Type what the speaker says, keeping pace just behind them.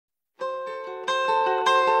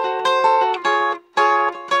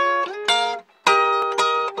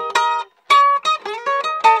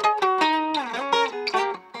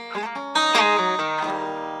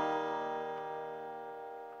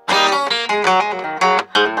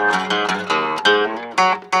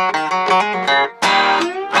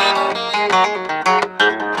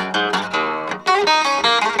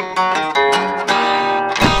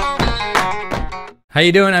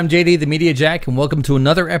you doing? I'm JD, the Media Jack, and welcome to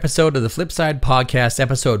another episode of the Flipside podcast,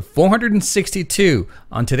 episode 462.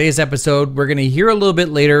 On today's episode, we're going to hear a little bit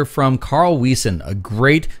later from Karl Wyssen, a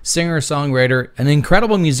great singer-songwriter, an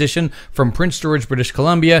incredible musician from Prince George, British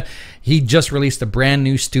Columbia. He just released a brand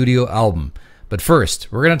new studio album. But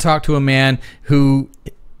first, we're going to talk to a man who,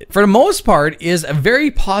 for the most part, is a very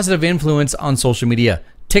positive influence on social media,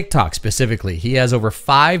 TikTok specifically. He has over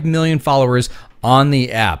 5 million followers on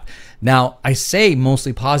the app. Now, I say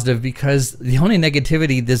mostly positive because the only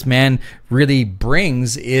negativity this man really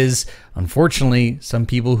brings is, unfortunately, some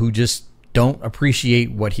people who just don't appreciate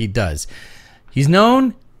what he does. He's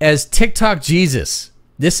known as TikTok Jesus.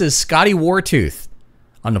 This is Scotty Wartooth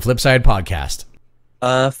on the Flipside podcast.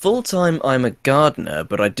 Full-time, I'm a gardener,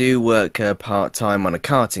 but I do work part-time on a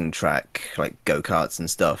karting track, like go-karts and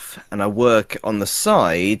stuff. And I work on the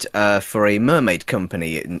side for a mermaid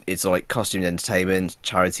company. It's like costume entertainment,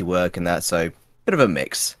 charity work and that, so bit of a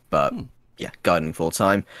mix. But yeah, gardening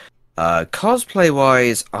full-time.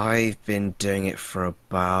 Cosplay-wise, I've been doing it for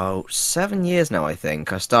about 7 years now, I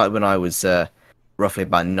think. I started when I was roughly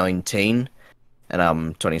about 19, and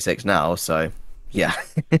I'm 26 now, so yeah.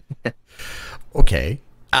 Okay.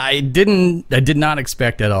 I did not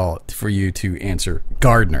expect at all for you to answer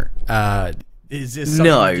gardener. Is this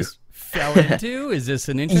something you just fell into? Is this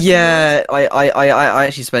an interest? Yeah, I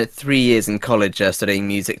actually spent 3 years in college studying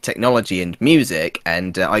music technology and music,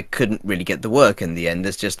 and I couldn't really get the work in the end.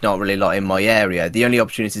 There's just not really a lot in my area. The only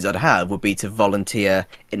opportunities I'd have would be to volunteer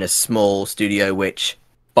in a small studio, which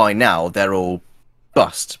by now they're all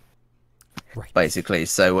bust, basically.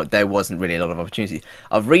 So there wasn't really a lot of opportunity.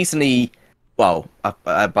 I've recently... Well,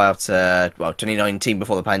 about 2019,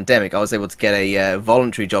 before the pandemic, I was able to get a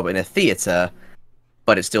voluntary job in a theatre,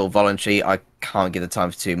 but it's still voluntary. I can't give the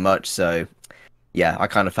time for too much, so yeah, I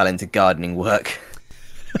kind of fell into gardening work.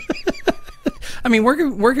 I mean,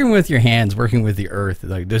 working with your hands, working with the earth,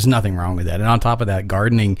 like there's nothing wrong with that. And on top of that,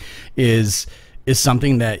 gardening is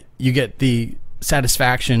something that you get the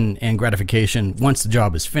satisfaction and gratification once the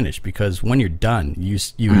job is finished, because when you're done,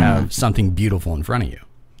 you have something beautiful in front of you.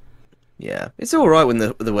 Yeah, it's all right when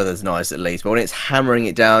the weather's nice, at least. But when it's hammering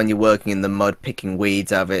it down, you're working in the mud, picking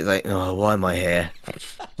weeds out of it. It's like, oh, why am I here?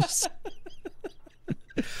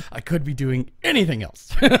 I could be doing anything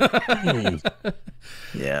else.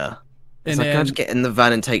 Yeah. It's like, I just get in the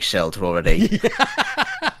van and take shelter already. Yeah.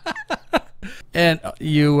 And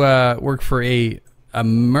you work for a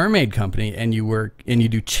mermaid company, and you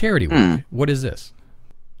do charity work. What is this?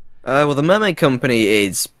 Well, the mermaid company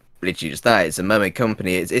is literally just that. It's a mermaid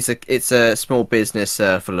company. It's a small business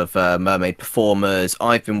full of mermaid performers.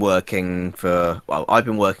 I've been working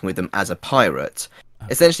with them as a pirate.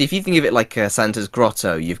 Essentially, if you think of it like Santa's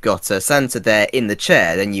grotto, you've got Santa there in the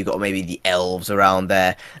chair, then you've got maybe the elves around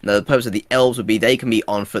there. Now, the purpose of the elves would be they can be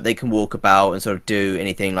on foot, they can walk about and sort of do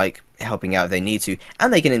anything like helping out if they need to,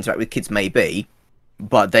 and they can interact with kids maybe,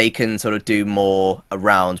 but they can sort of do more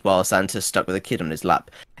around while Santa's stuck with a kid on his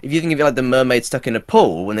lap. If you think of it like the mermaid stuck in a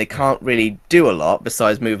pool, when they can't really do a lot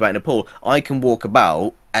besides move about in a pool, I can walk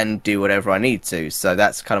about and do whatever I need to. So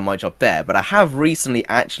that's kind of my job there. But I have recently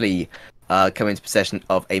actually come into possession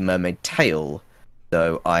of a mermaid tail.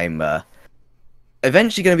 So I'm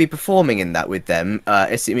eventually going to be performing in that with them,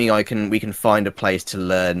 assuming we can find a place to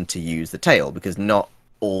learn to use the tail, because not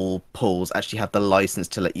all pools actually have the license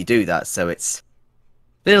to let you do that. So it's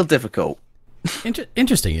a little difficult.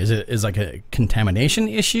 Interesting. Is it like a contamination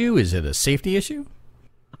issue? Is it a safety issue?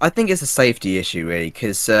 I think it's a safety issue, really,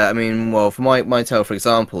 because, I mean, well, for my tail, for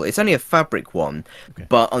example, it's only a fabric one,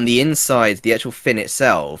 but on the inside, the actual fin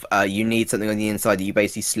itself, you need something on the inside that you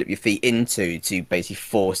basically slip your feet into to basically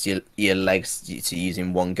force your legs to use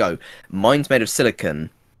in one go. Mine's made of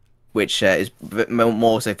silicone, which is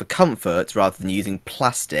more so for comfort rather than using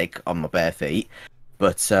plastic on my bare feet.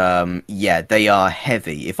 But, yeah, they are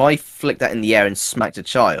heavy. If I flick that in the air and smacked a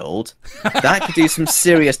child, that could do some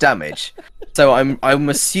serious damage. So I'm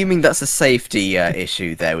assuming that's a safety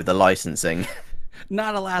issue there with the licensing.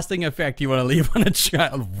 Not a lasting effect you want to leave on a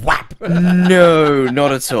child. Whap! No,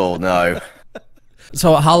 not at all, no.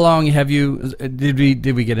 So how long have you, did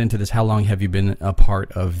we get into this? How long have you been a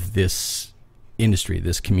part of this industry,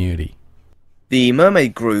 this community? The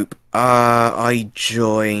mermaid group, I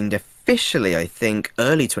joined officially, I think,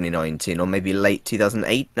 early 2019 or maybe late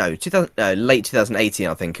 2008. No, late 2018,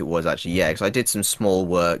 I think it was actually. Yeah, because I did some small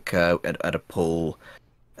work at a pool,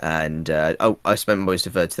 and I spent most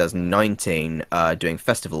of 2019 doing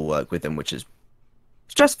festival work with them, which is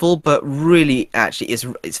stressful, but really, actually,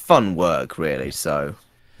 it's fun work, really. So,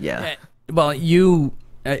 yeah. Well, you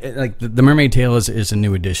like the Mermaid Tail is a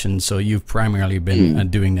new addition, so you've primarily been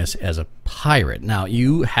doing this as a pirate. Now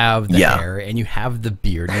you have the hair and you have the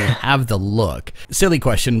beard and you have the look. Silly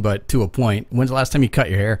question, but to a point. When's the last time you cut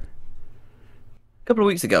your hair? A couple of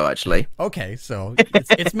weeks ago, actually. Okay, so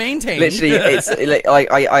it's maintained. Literally, it's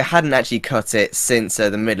like I hadn't actually cut it since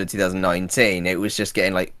the middle of 2019. It was just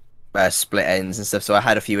getting like split ends and stuff, so I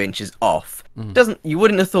had a few inches off. You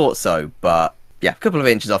wouldn't have thought so, but yeah, a couple of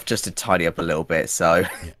inches off just to tidy up a little bit. So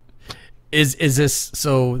is this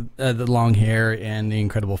so the long hair and the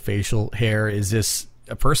incredible facial hair, is this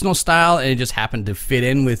a personal style and it just happened to fit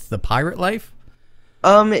in with the pirate life?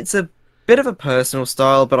 It's a bit of a personal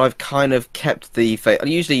style, but I've kind of kept the face.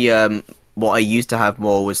 Usually what I used to have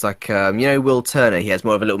more was like you know, Will Turner. He has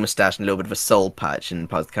more of a little mustache and a little bit of a soul patch in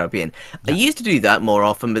parts of the Caribbean. I used to do that more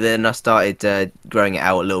often, but then I started growing it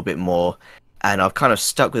out a little bit more. And I've kind of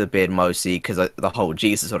stuck with a beard mostly because the whole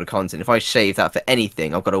Jesus sort of content. If I shave that for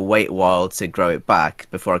anything, I've got to wait a while to grow it back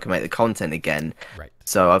before I can make the content again. Right.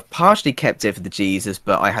 So I've partially kept it for the Jesus,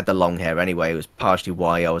 but I had the long hair anyway. It was partially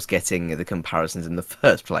why I was getting the comparisons in the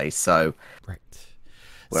first place. So,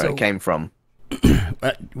 where it came from.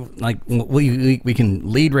 Like we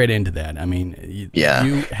can lead right into that. I mean,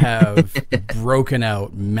 you have broken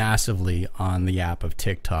out massively on the app of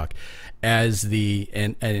TikTok as the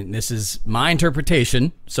and this is my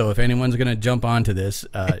interpretation, so if anyone's going to jump onto this,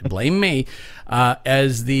 blame me,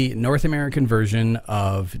 as the North American version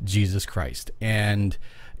of Jesus Christ. And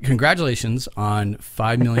congratulations on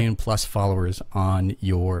 5 million plus followers on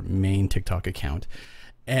your main TikTok account.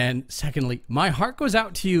 And secondly, my heart goes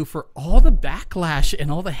out to you for all the backlash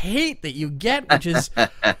and all the hate that you get, which is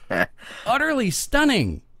utterly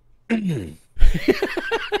stunning.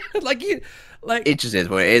 Like it just is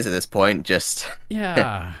what it is at this point. Just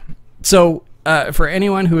So for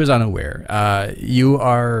anyone who is unaware, you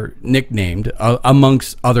are nicknamed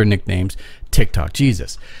amongst other nicknames TikTok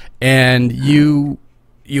Jesus, and you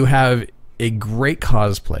have a great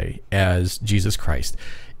cosplay as Jesus Christ.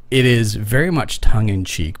 It is very much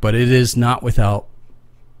tongue-in-cheek, but it is not with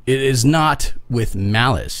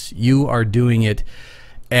malice. You are doing it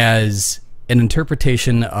as an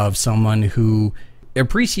interpretation of someone who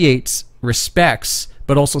appreciates, respects,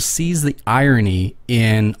 but also sees the irony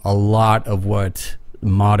in a lot of what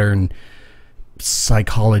modern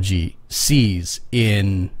psychology sees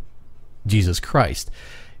in Jesus Christ.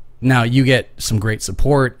 Now, you get some great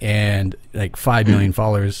support, and like 5 million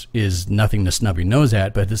followers is nothing to snub your nose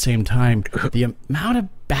at, but at the same time, the amount of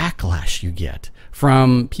backlash you get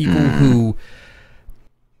from people who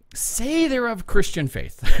say they're of Christian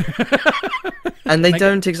faith. And they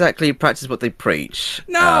don't exactly practice what they preach.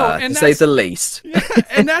 No, to say the least. Yeah,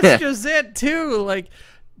 and that's just it, too. Like,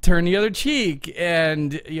 turn the other cheek,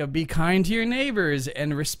 and be kind to your neighbors,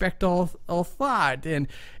 and respect all thought, and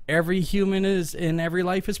every human is and every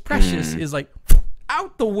life is precious is like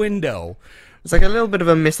out the window. It's like a little bit of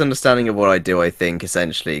a misunderstanding of what I do, I think,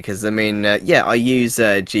 essentially, because I mean, I use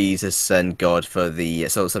Jesus and God for the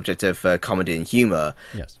sort of subject of comedy and humor.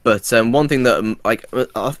 Yes. But one thing that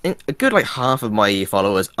I think a good half of my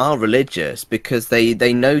followers are religious, because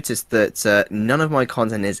they notice that none of my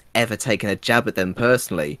content has ever taken a jab at them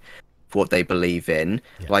personally for what they believe in.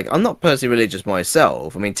 Yeah. Like, I'm not personally religious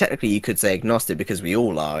myself. I mean, technically you could say agnostic, because we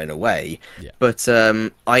all are in a way. Yeah. But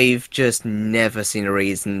I've just never seen a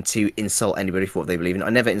reason to insult anybody for what they believe in. I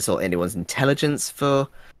never insult anyone's intelligence for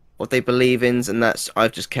what they believe in, and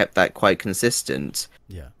I've just kept that quite consistent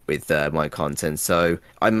with my content. So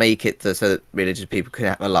I make it so that religious people can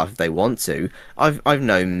have a laugh if they want to. I've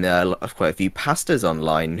known quite a few pastors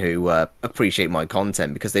online who appreciate my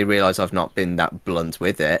content because they realise I've not been that blunt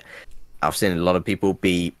with it. I've seen a lot of people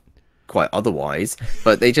be quite otherwise,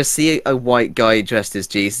 but they just see a white guy dressed as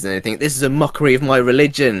Jesus and they think, this is a mockery of my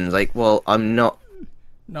religion. Like, well, I'm not.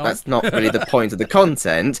 No. That's not really the point of the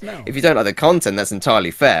content. No. If you don't like the content, that's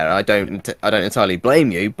entirely fair. I don't entirely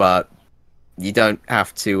blame you, but you don't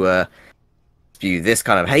have to spew this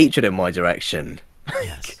kind of hatred in my direction.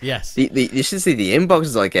 Yes, yes. You should see the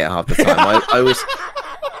inboxes I get half the time.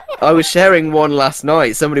 I was sharing one last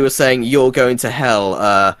night. Somebody was saying, "You're going to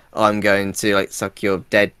hell. I'm going to suck your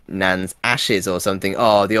dead nan's ashes or something.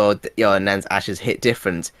 Oh, your nan's ashes hit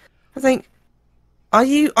different." I think, are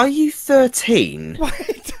you 13?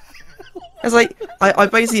 What? I was like, I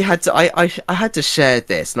basically had to I had to share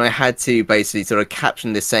this, and I had to basically sort of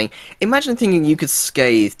caption this saying, imagine thinking you could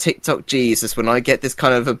scathe TikTok Jesus when I get this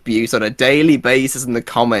kind of abuse on a daily basis in the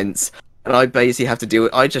comments. And I basically have to deal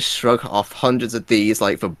with. I just shrug off hundreds of these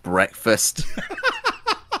for breakfast.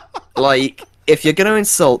 If you're gonna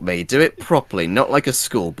insult me, do it properly, not like a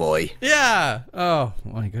schoolboy. Yeah. Oh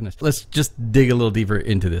my goodness. Let's just dig a little deeper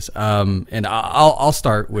into this. And I'll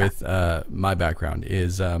start with my background.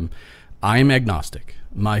 Is I am agnostic.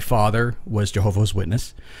 My father was Jehovah's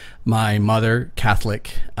Witness. My mother,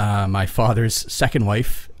 Catholic. My father's second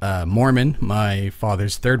wife, Mormon. My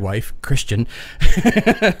father's third wife, Christian.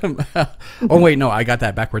 Oh, wait, no, I got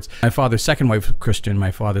that backwards. My father's second wife, Christian.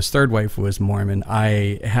 My father's third wife was Mormon.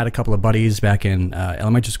 I had a couple of buddies back in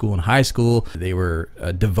elementary school and high school. They were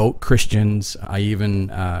devout Christians. I even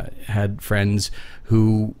had friends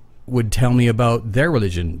who would tell me about their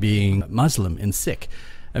religion being Muslim and Sikh.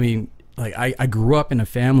 I mean, like I grew up in a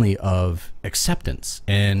family of acceptance,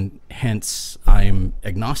 and hence I'm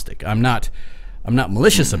agnostic. I'm not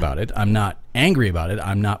malicious about it. I'm not angry about it.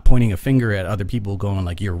 I'm not pointing a finger at other people going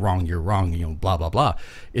like, you're wrong, you know, blah, blah, blah.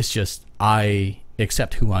 It's just I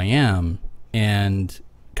accept who I am, and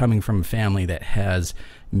coming from a family that has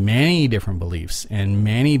many different beliefs and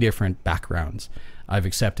many different backgrounds, I've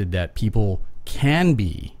accepted that people can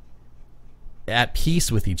be at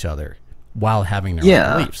peace with each other while having their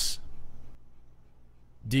own beliefs.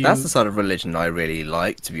 That's the sort of religion I really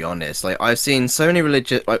like, to be honest. Like, I've seen so many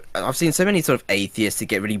I've seen so many sort of atheists to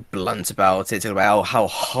get really blunt about it, talk about how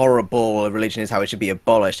horrible a religion is, how it should be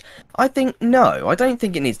abolished. I think no, I don't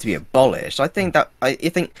think it needs to be abolished. I think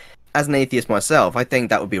as an atheist myself, I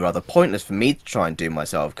think that would be rather pointless for me to try and do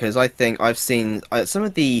myself, because I think I've seen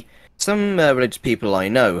some religious people I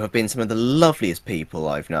know have been some of the loveliest people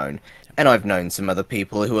I've known, and I've known some other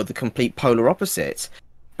people who are the complete polar opposite.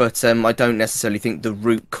 But I don't necessarily think the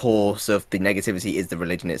root cause of the negativity is the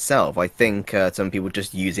religion itself. I think some people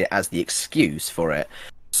just use it as the excuse for it.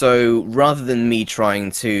 So rather than me trying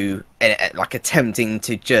to, attempting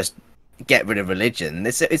to just get rid of religion,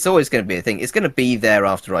 it's always going to be a thing. It's going to be there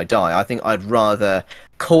after I die. I think I'd rather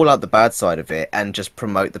call out the bad side of it and just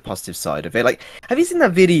promote the positive side of it. Like, have you seen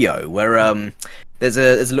that video where there's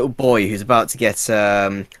a little boy who's about to get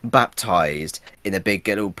baptized in a big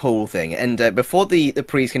little pool thing, and before the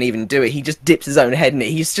priest can even do it, he just dips his own head in it.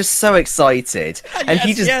 He's just so excited, and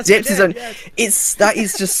he just dips his own. That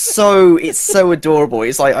is just so, it's so adorable.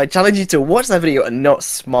 It's like, I challenge you to watch that video and not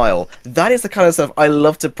smile. That is the kind of stuff I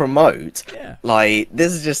love to promote. Yeah. Like,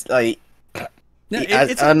 this is just like. No,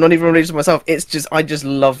 I'm not even religious myself. It's just, I just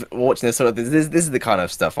love watching this sort of. This is the kind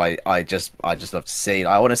of stuff I just love to see.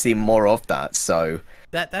 I want to see more of that. So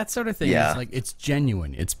that sort of thing is like, it's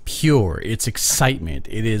genuine, it's pure, it's excitement,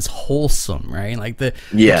 it is wholesome, right? Like the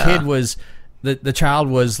kid was, the child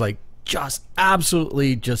was like just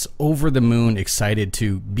absolutely just over the moon excited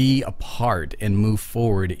to be a part and move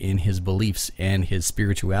forward in his beliefs and his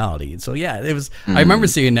spirituality. And so yeah, it was. I remember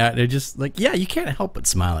seeing that. They're just like, yeah, you can't help but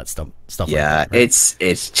smile at stuff like that. Right?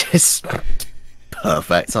 It's just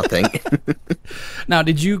perfect, I think. Now,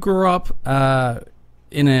 did you grow up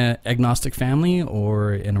in an agnostic family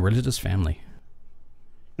or in a religious family?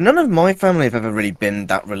 None of my family have ever really been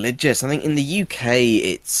that religious. I think in the UK,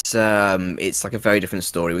 it's like a very different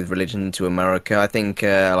story with religion to America. I think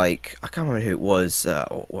like, I can't remember who it was,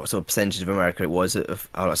 what sort of percentage of America it was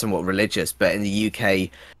somewhat religious. But in the UK,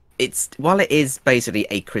 while it is basically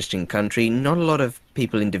a Christian country, not a lot of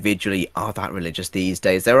people individually are that religious these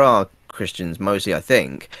days. There are Christians mostly, I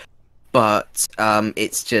think, but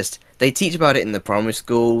it's just they teach about it in the primary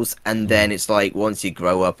schools, and then it's like once you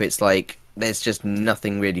grow up, it's like, there's just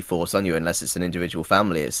nothing really forced on you unless it's an individual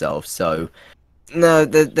family itself. So no,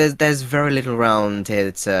 there's very little around here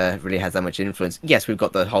that really has that much influence. Yes, we've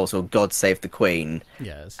got the whole sort of God Save the Queen,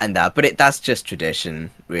 and that, but that's just tradition,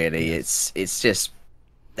 really. It's just,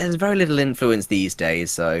 there's very little influence these days.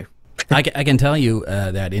 So I can tell you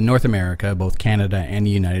that in North America, both Canada and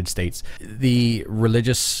the United States, the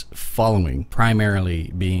religious following,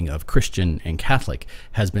 primarily being of Christian and Catholic,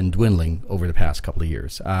 has been dwindling over the past couple of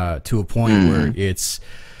years to a point where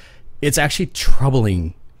it's actually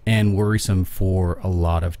troubling and worrisome for a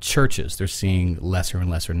lot of churches. They're seeing lesser and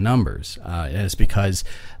lesser numbers. And it's because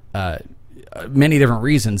many different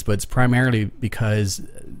reasons, but it's primarily because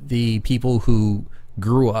the people who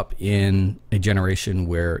grew up in a generation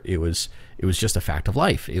where it was just a fact of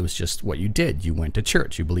life. It was just what you did. You went to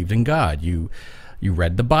church. You believed in God. You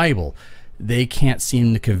read the Bible. They can't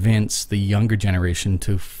seem to convince the younger generation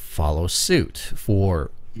to follow suit for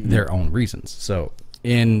their own reasons. So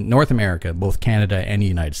in North America, both Canada and the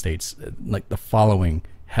United States, like the following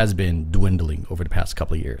has been dwindling over the past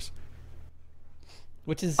couple of years.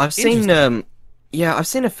 Which is I've seen yeah, I've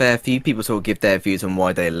seen a fair few people sort of give their views on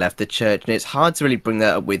why they left the church, and it's hard to really bring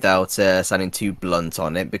that up without sounding too blunt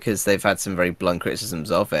on it, because they've had some very blunt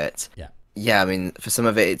criticisms of it. Yeah. Yeah, I mean, for some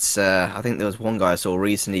of it, it's. I think there was one guy I saw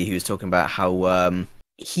recently who was talking about how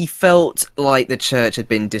he felt like the church had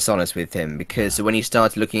been dishonest with him because Yeah. when he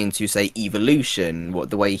started looking into, say, evolution,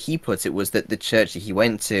 what the way he put it was that the church that he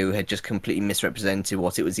went to had just completely misrepresented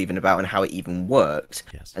what it was even about and how it even worked.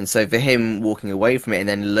 Yes. And so for him, walking away from it and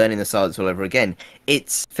then learning the science all over again,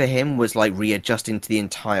 it's for him was like readjusting to the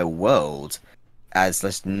entire world as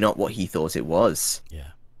that's not what he thought it was. Yeah.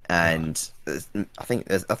 And I think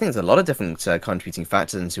there's a lot of different contributing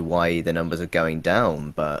factors into why the numbers are going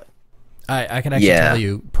down. But I can actually tell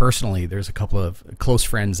you personally, there's a couple of close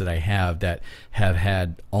friends that I have that have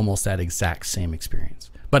had almost that exact same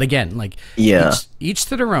experience. But again, like each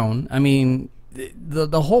to their own. I mean,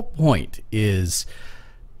 the whole point is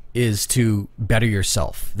to better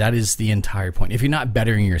yourself. That is the entire point. If you're not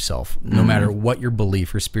bettering yourself, no matter what your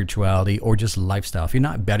belief or spirituality or just lifestyle, if you're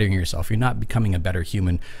not bettering yourself, you're not becoming a better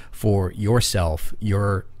human for yourself,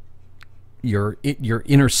 your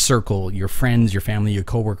inner circle, your friends, your family, your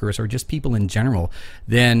coworkers, or just people in general,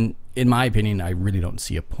 then in my opinion, I really don't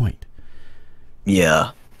see a point.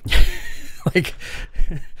 Yeah. Like,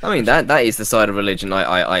 I mean, that is the side of religion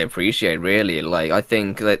I appreciate, really. Like, I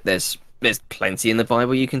think that there's plenty in the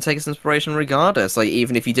Bible you can take as inspiration regardless. Like,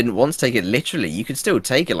 even if you didn't want to take it literally, you could still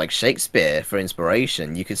take it like Shakespeare for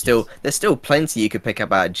inspiration. You could still, there's still plenty you could pick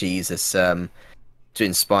up out of Jesus to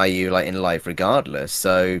inspire you, like, in life regardless.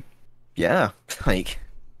 So, yeah, like...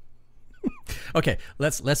 Okay,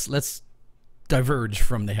 let's diverge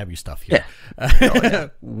from the heavy stuff here. Yeah.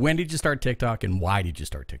 When did you start TikTok and why did you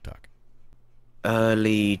start TikTok?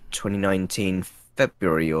 Early 2019,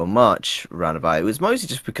 February or March, roundabout. It was mostly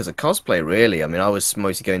just because of cosplay, really. I mean, I was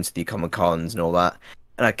mostly going to the Comic Cons and all that,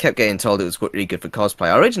 and I kept getting told it was really good for cosplay.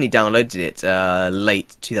 I originally downloaded it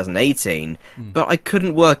late 2018, but I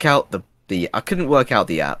couldn't work out the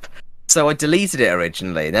app, so I deleted it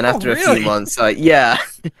originally. Then after a few months, and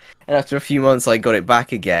after a few months, I got it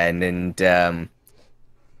back again, and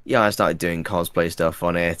I started doing cosplay stuff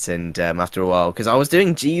on it, and after a while, because I was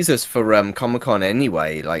doing Jesus for Comic-Con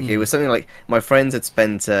anyway, like it was something like my friends had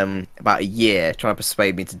spent about a year trying to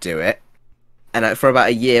persuade me to do it, and for about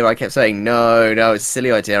a year I kept saying, no, it's a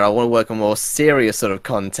silly idea, I want to work on more serious sort of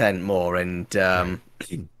content more, and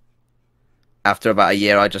after about a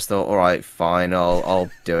year I just thought, alright, fine, I'll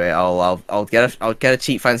do it, I'll get a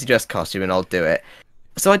cheap fancy dress costume and I'll do it.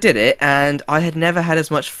 So I did it, and I had never had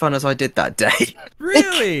as much fun as I did that day.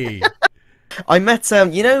 Really? I met,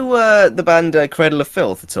 the band Cradle of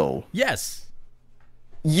Filth at all? Yes.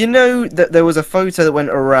 You know that there was a photo that went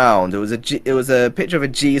around. It was a picture of a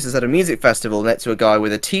Jesus at a music festival next to a guy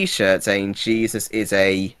with a T-shirt saying Jesus is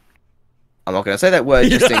a... I'm not going to say that word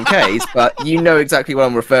just in case, but you know exactly what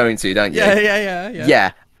I'm referring to, don't you? Yeah.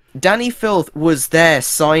 Yeah. Danny Filth was there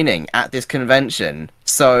signing at this convention,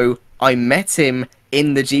 so I met him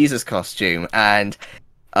in the Jesus costume, and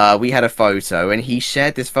we had a photo, and he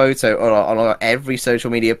shared this photo on every social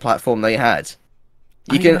media platform they had.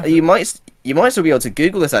 You might still be able to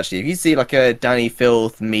Google this actually. If you see like a Danny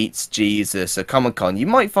Filth meets Jesus at Comic-Con, you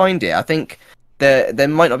might find it. I think there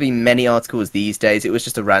might not be many articles these days. It was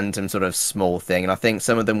just a random sort of small thing, and I think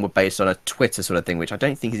some of them were based on a Twitter sort of thing, which I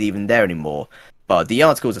don't think is even there anymore. But the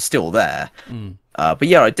articles are still there. But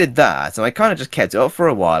yeah, I did that, and I kind of just kept it up for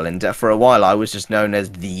a while, and for a while I was just known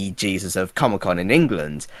as the Jesus of Comic-Con in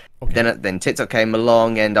England. Okay. Then TikTok came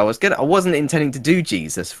along, and I wasn't intending to do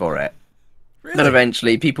Jesus for it. Really? Then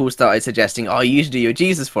eventually people started suggesting, oh, you should do your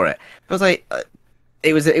Jesus for it. I was like,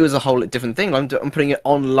 it was a whole different thing. I'm putting it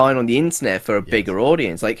online on the internet for a bigger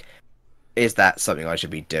audience. Like, is that something I should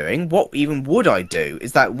be doing? What even would I do?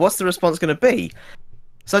 What's the response going to be?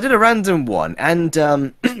 So I did a random one, and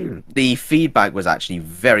the feedback was actually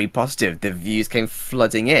very positive. The views came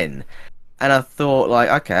flooding in, and I thought, like,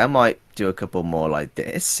 okay, I might do a couple more like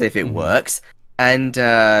this, see if it works. And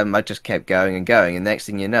I just kept going and going, and next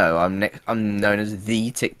thing you know, I'm known as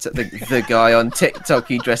the guy on TikTok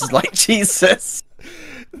who dresses like Jesus.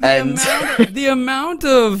 The amount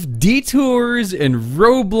of detours and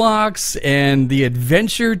roadblocks and the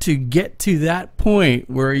adventure to get to that point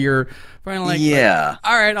where you're finally like,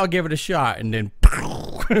 all right, I'll give it a shot, and then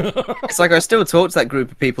it's like I still talk to that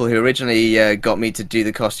group of people who originally got me to do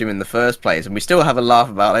the costume in the first place, and we still have a laugh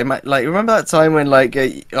about it. Like, remember that time when like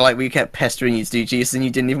we kept pestering you to do Jesus and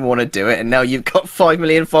you didn't even want to do it, and now you've got 5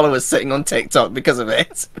 million followers sitting on TikTok because of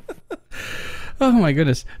it. Oh my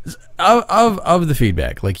goodness! Of the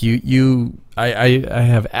feedback, like I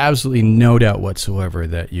have absolutely no doubt whatsoever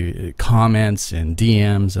that you comments and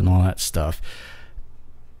DMs and all that stuff.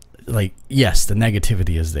 like, yes, the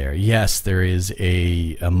negativity is there. Yes, there is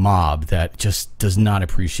a mob that just does not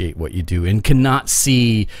appreciate what you do and cannot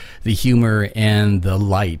see the humor and the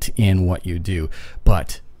light in what you do.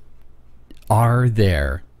 But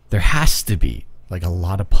there has to be like a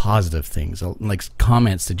lot of positive things, like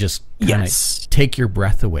comments to just kind of take your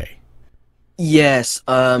breath away. Yes,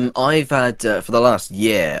 I've had for the last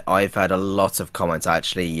year, I've had a lot of comments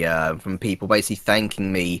actually from people basically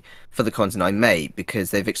thanking me for the content I make,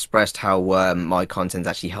 because they've expressed how my content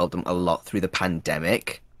actually helped them a lot through the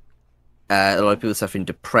pandemic. A lot of people suffering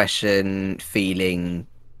depression, feeling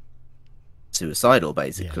suicidal,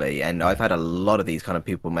 basically, and I've had a lot of these kind of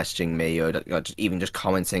people messaging me, or even just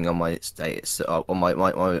commenting on my status, on my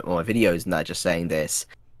videos, and that, just saying this,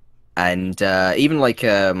 and even like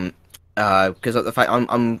because of the fact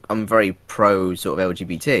I'm very pro sort of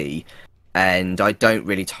LGBT, and I don't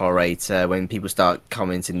really tolerate when people start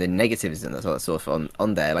commenting the negatives and that sort of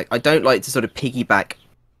on there. Like, I don't like to sort of piggyback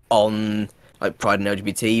on like pride and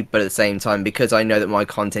LGBT, but at the same time, because I know that my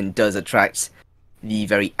content does attract the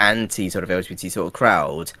very anti sort of LGBT sort of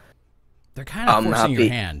crowd, they're kind of forcing your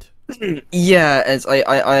hand. Yeah, as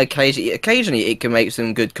I occasionally it can make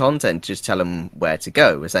some good content, just tell them where to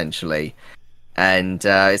go, essentially. And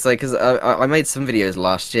it's like, because I made some videos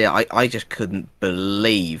last year, I just couldn't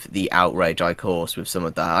believe the outrage I caused with some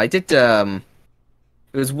of that. I did it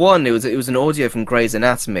was an audio from Grey's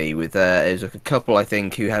Anatomy with it was like a couple, I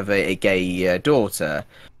think, who have a gay daughter,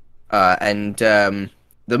 and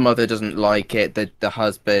the mother doesn't like it. The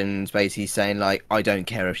husband's basically saying, like, I don't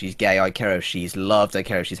care if she's gay, I care if she's loved, I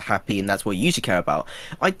care if she's happy, and that's what you should care about.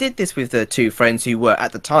 I did this with the two friends who were,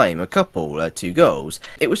 at the time, a couple, two girls.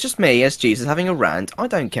 It was just me as Jesus having a rant. I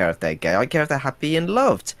don't care if they're gay, I care if they're happy and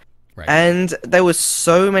loved. Right. And there were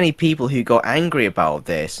so many people who got angry about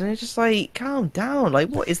this, and it's just like, calm down, like,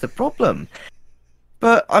 what is the problem?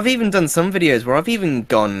 But I've even done some videos where I've even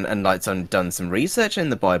gone and like done some research in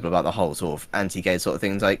the Bible about the whole sort of anti-gay sort of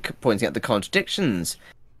things, like pointing out the contradictions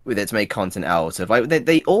with it to make content out of. Like,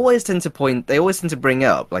 they always tend to bring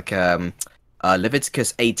up like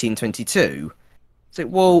Leviticus 18:22. So,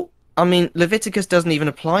 well, I mean, Leviticus doesn't even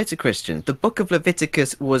apply to Christians. The book of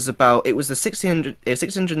Leviticus was the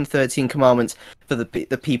 613 commandments for the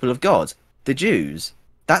people of God, the Jews.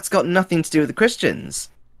 That's got nothing to do with the Christians.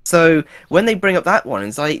 So when they bring up that one,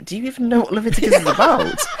 it's like, do you even know what Leviticus is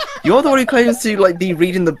about? You're the one who claims to like be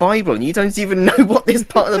reading the Bible, and you don't even know what this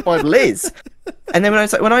part of the Bible is. And then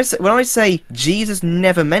when I say Jesus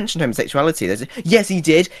never mentioned homosexuality, they say, yes, he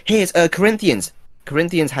did. Here's Corinthians.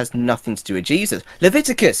 Corinthians has nothing to do with Jesus.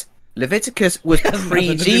 Leviticus was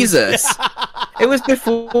pre-Jesus. It was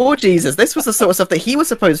before Jesus. This was the sort of stuff that he was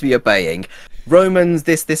supposed to be obeying. Romans,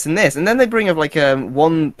 this, and this. And then they bring up like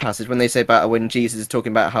one passage when they say about when Jesus is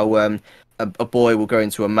talking about how a boy will grow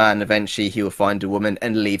into a man, eventually he will find a woman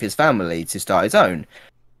and leave his family to start his own.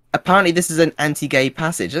 Apparently this is an anti-gay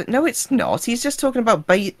passage. No, it's not. He's just talking about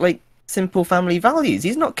like simple family values.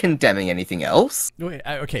 He's not condemning anything else. Wait,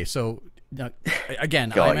 okay, so again,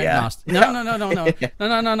 God, I'm agnostic. No.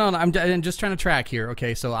 I'm just trying to track here.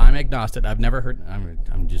 Okay, so I'm agnostic. I've never heard.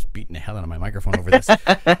 I'm just beating the hell out of my microphone over this.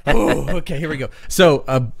 Oh, okay, here we go. So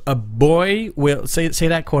a boy will say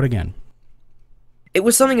that quote again. It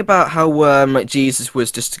was something about how Jesus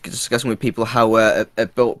was just discussing with people how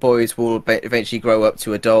boys will eventually grow up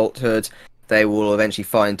to adulthood. They will eventually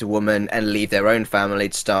find a woman and leave their own family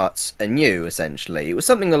to start anew, essentially. It was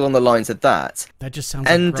something along the lines of that. That just sounds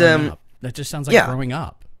like growing up. That just sounds like growing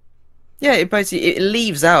up. Yeah, it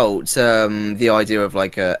leaves out the idea of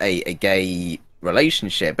like a gay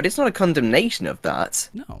relationship, but it's not a condemnation of that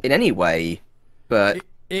in any way. But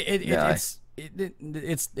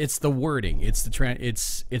it's the wording, it's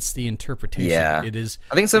the interpretation. Yeah, it is.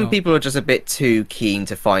 I think some people are just a bit too keen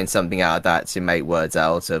to find something out of that to make words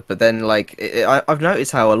out of. But then, like, I've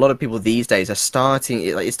noticed how a lot of people these days are starting.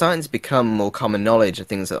 It's starting to become more common knowledge of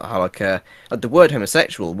things that how like the word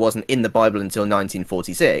homosexual wasn't in the Bible until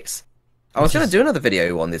 1946. I was going to do another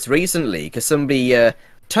video on this recently because somebody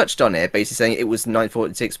touched on it, basically saying it was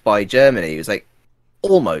 1946 by Germany. It was like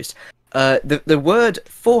almost. The word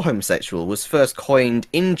for homosexual was first coined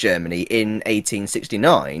in Germany in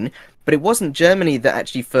 1869, but it wasn't Germany that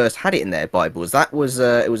actually first had it in their Bibles. That was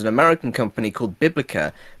it was an American company called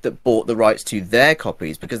Biblica that bought the rights to their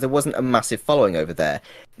copies because there wasn't a massive following over there.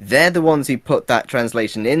 They're the ones who put that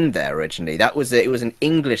translation in there originally. That was it. It was an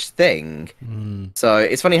English thing. So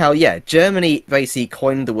it's funny how Germany basically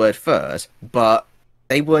coined the word first, but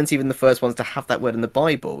they weren't even the first ones to have that word in the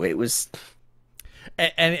Bible. It was.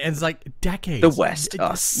 And it's like decades, The West,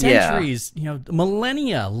 centuries,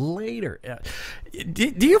 millennia later.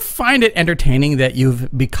 Do you find it entertaining that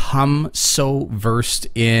you've become so versed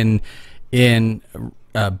in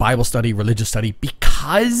Bible study, religious study,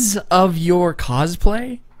 because of your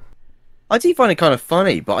cosplay? I do find it kind of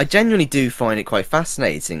funny, but I genuinely do find it quite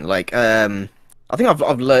fascinating. Like, I think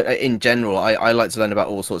I've learned in general. I like to learn about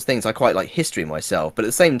all sorts of things. I quite like history myself, but at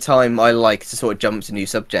the same time, I like to sort of jump to new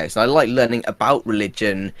subjects. And I like learning about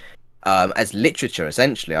religion as literature.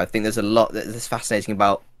 Essentially, I think there's a lot that's fascinating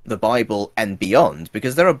about the Bible and beyond,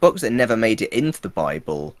 because there are books that never made it into the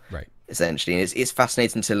Bible. Right. Essentially, and it's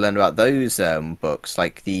fascinating to learn about those books,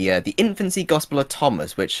 like the Infancy Gospel of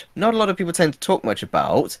Thomas, which not a lot of people tend to talk much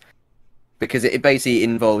about, because it basically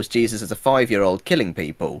involves Jesus as a 5-year-old killing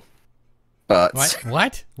people. But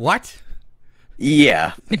what?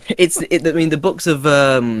 Yeah, I mean, the books of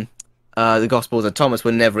the Gospels of Thomas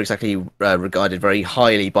were never exactly regarded very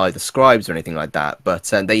highly by the scribes or anything like that. But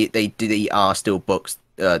they are still books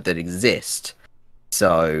that exist,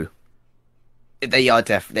 so they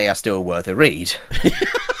are still worth a read.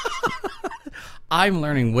 I'm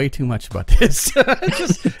learning way too much about this.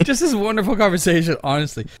 just this wonderful conversation,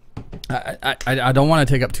 honestly. I don't want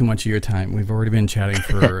to take up too much of your time. We've already been chatting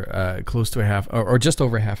for close to a half, or just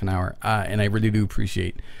over half an hour, and I really do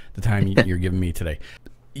appreciate the time you're giving me today.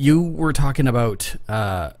 You were talking about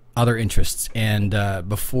other interests, and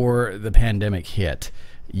before the pandemic hit,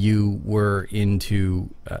 you were into,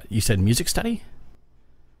 you said music study?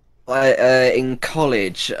 In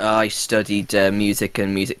college, I studied music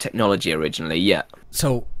and music technology originally, yeah.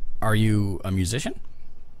 So, are you a musician?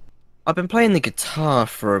 I've been playing the guitar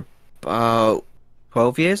for about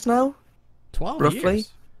 12 years now. 12 roughly. years?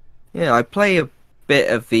 Yeah, I play a bit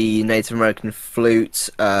of the Native American flute,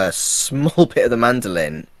 a small bit of the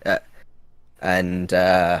mandolin, and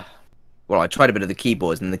well, I tried a bit of the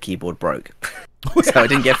keyboards, and the keyboard broke. So I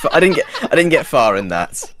didn't get far in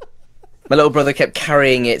that. My little brother kept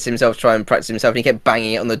carrying it to himself, trying to practice himself, and he kept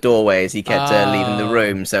banging it on the doorway as he kept leaving the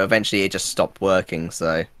room. So eventually, it just stopped working.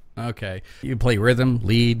 So okay, you play rhythm,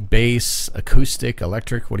 lead, bass, acoustic,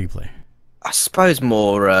 electric. What do you play? I suppose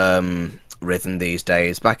more rhythm these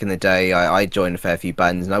days. Back in the day, I joined a fair few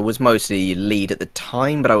bands, and I was mostly lead at the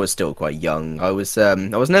time, but I was still quite young. I was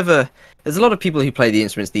never. There's a lot of people who play the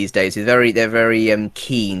instruments these days who they're very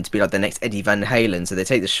keen to be like the next Eddie Van Halen, so they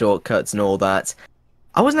take the shortcuts and all that.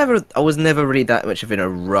 I was never really that much of in a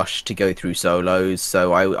rush to go through solos,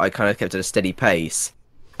 so I kind of kept at a steady pace.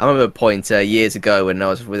 I remember a point years ago when I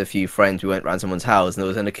was with a few friends, we went around someone's house and there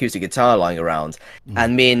was an acoustic guitar lying around,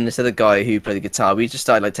 and me and this other guy who played the guitar, we just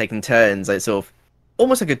started like taking turns, like sort of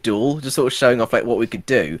almost like a duel, just sort of showing off like what we could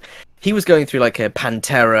do. He was going through like a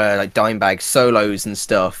Pantera, like Dimebag solos and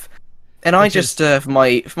stuff. And I just, for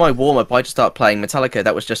my warm-up, I just start playing Metallica,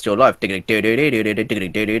 That Was Just Your Life. It was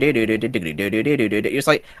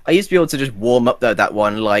like, I used to be able to just warm up that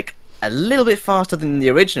one, like, a little bit faster than the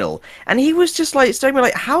original. And he was just, like, staring at me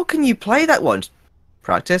like, how can you play that one?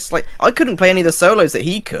 Practice? Like, I couldn't play any of the solos that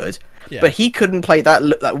he could, but he couldn't play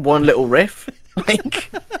that one little riff.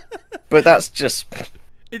 Like, but that's just...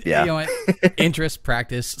 Yeah. You know what? Interest,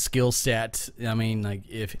 practice, skill set. I mean, like,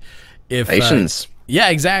 if patience. Yeah,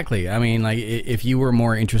 exactly. I mean, like, if you were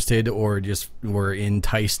more interested or just were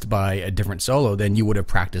enticed by a different solo, then you would have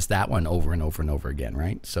practiced that one over and over and over again,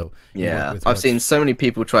 right? So yeah, I've seen so many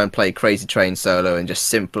people try and play Crazy Train solo and just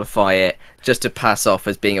simplify it just to pass off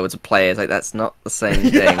as being able to play it. It's like, that's not the same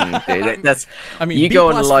thing, dude. That's, I mean, you go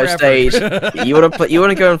on a live stage, you want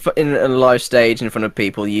to go in a live stage in front of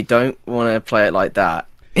people. You don't want to play it like that.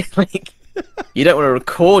 Like, you don't want to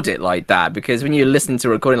record it like that, because when you listen to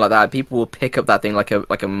a recording like that, people will pick up that thing like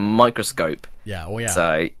a microscope. Yeah, oh yeah.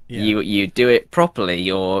 So you do it properly,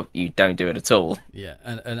 or you don't do it at all. Yeah,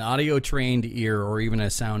 an audio trained ear or even a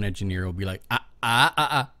sound engineer will be like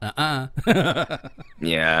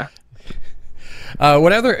Yeah.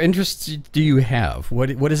 What other interests do you have?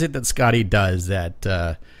 What is it that Scotty does that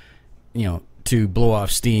to blow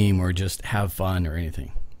off steam or just have fun or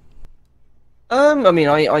anything? I mean,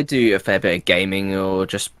 I do a fair bit of gaming or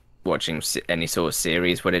just watching any sort of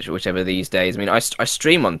series, whichever these days. I mean, I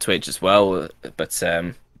stream on Twitch as well, but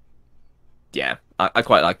yeah, I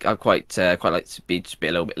quite like to be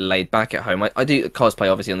a little bit laid back at home. I do cosplay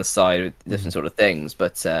obviously on the side with different sort of things,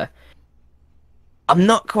 but I'm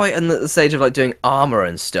not quite in the stage of like doing armor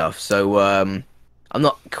and stuff, so I'm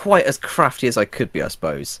not quite as crafty as I could be, I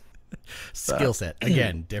suppose. Skill set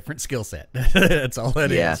again, different skill set. That's all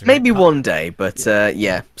it is. Yeah, right? maybe one day, but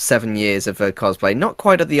yeah, 7 years of cosplay, not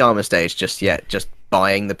quite at the armor stage just yet. Just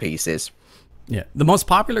buying the pieces. Yeah, the most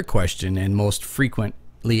popular question and most frequent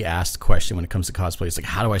frequently asked question when it comes to cosplay. It's like,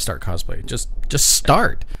 how do I start cosplay? Just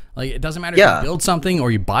start. Like, it doesn't matter if you build something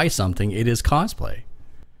or you buy something. It is cosplay.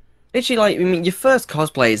 Literally, like, I mean, your first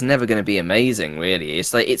cosplay is never going to be amazing, really.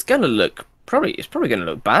 It's like, it's going to look, it's probably going to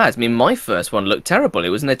look bad. I mean, my first one looked terrible. It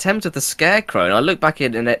was an attempt at the Scarecrow, and I look back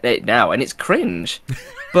at it now, and it's cringe.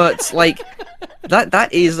 But, like,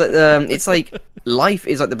 that is, it's like, life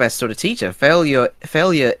is like the best sort of teacher. Failure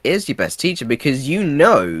is your best teacher, because you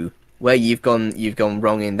know where you've gone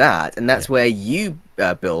wrong in that, and that's where you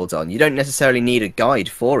build on. You don't necessarily need a guide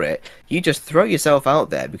for it. You just throw yourself out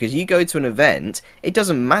there, because you go to an event, it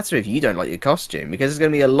doesn't matter if you don't like your costume, because there's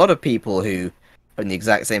going to be a lot of people who are in the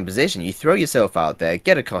exact same position. You throw yourself out there,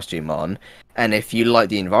 get a costume on, and if you like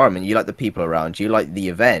the environment, you like the people around you, like the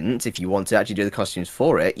event, if you want to actually do the costumes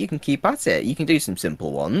for it, you can keep at it. You can do some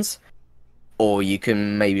simple ones, or you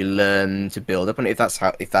can maybe learn to build up. And if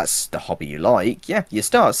that's the hobby you like, yeah, you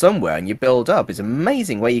start somewhere and you build up. It's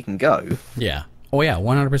amazing where you can go. Yeah. Oh yeah,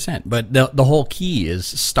 100%. But the whole key is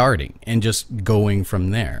starting and just going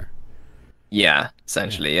from there. Yeah,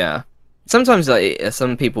 essentially, yeah. Sometimes like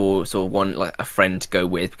some people sort of want like a friend to go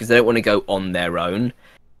with because they don't want to go on their own,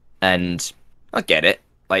 and I get it.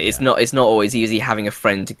 Like it's not always easy having a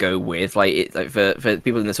friend to go with. Like for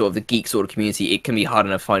people in the sort of the geek sort of community, it can be hard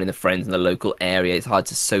enough finding the friends in the local area. It's hard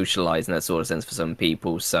to socialize in that sort of sense for some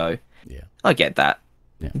people. So yeah, I get that.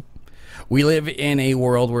 Yeah. We live in a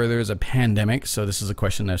world where there's a pandemic, so this is a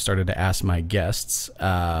question that I've started to ask my guests.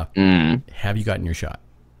 Have you gotten your shot?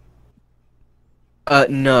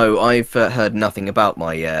 No, I've heard nothing about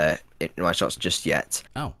my shots just yet.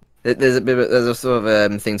 Oh. There's a sort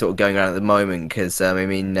of thing sort of going around at the moment because I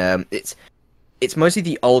mean it's mostly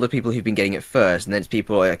the older people who've been getting it first, and then it's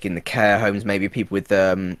people like in the care homes, maybe people with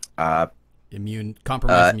compromised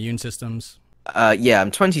immune systems. Yeah,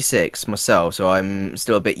 I'm 26 myself, so I'm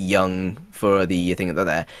still a bit young for the thing that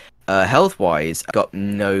they're there. Health-wise, I've got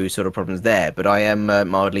no sort of problems there, but I am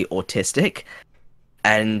mildly autistic.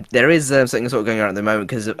 And there is something sort of going on at the moment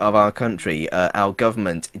because of our country. Our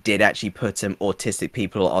government did actually put autistic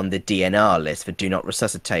people on the DNR list for do not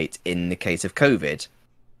resuscitate in the case of COVID.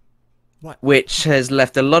 What? Which has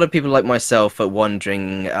left a lot of people like myself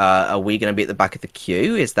wondering, are we going to be at the back of the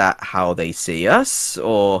queue? Is that how they see us?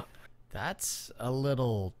 Or... That's a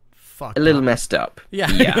little fucked a little up. Messed up. Yeah.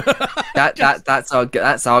 Yeah.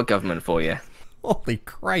 That's our government for you. Holy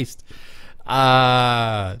Christ.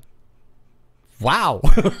 Wow.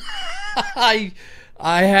 I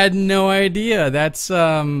had no idea. That's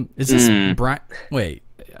is this Brian? Wait,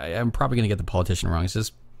 I'm probably gonna get the politician wrong. Is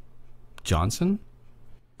this Johnson?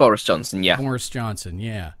 Boris Johnson, yeah. Boris Johnson,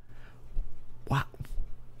 yeah. Wow.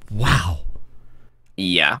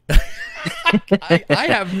 Yeah. I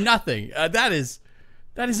have nothing. That is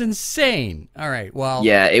insane. All right. Well.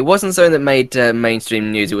 Yeah, it wasn't something that made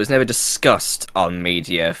mainstream news. It was never discussed on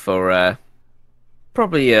media for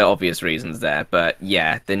probably obvious reasons there. But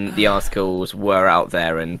yeah, the articles were out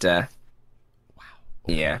there, and wow.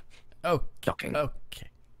 Yeah. Oh. Shocking. Okay.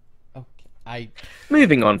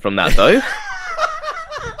 Moving on from that though.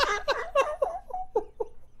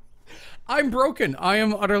 I'm broken. I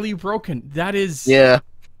am utterly broken. That is... Yeah.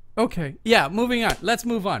 Okay. Yeah, moving on. Let's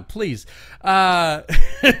move on, please. You're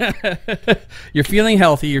feeling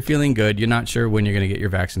healthy. You're feeling good. You're not sure when you're going to get your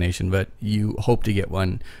vaccination, but you hope to get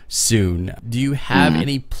one soon. Do you have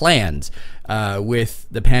any plans with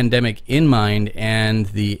the pandemic in mind and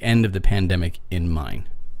the end of the pandemic in mind?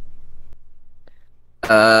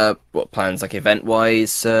 What plans, like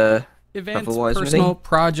event-wise? Events, personal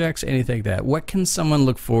projects, anything like that. What can someone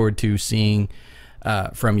look forward to seeing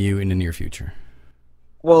from you in the near future?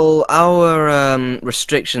 Well, our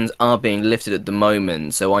restrictions are being lifted at the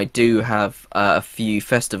moment, so I do have a few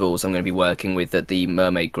festivals I'm going to be working with at the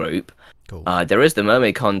Mermaid Group. Cool. There is the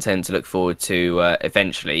mermaid content to look forward to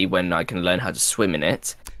eventually when I can learn how to swim in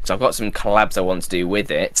it. So I've got some collabs I want to do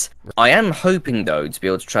with it. I am hoping, though, to be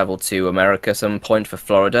able to travel to America some point for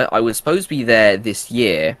Florida. I was supposed to be there this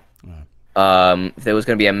year. There was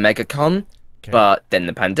going to be a MegaCon, but then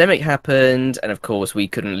the pandemic happened, and of course we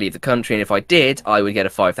couldn't leave the country, and if I did, I would get a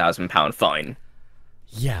 £5,000 fine.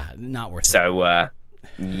 Yeah, not worth it. So,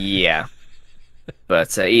 yeah.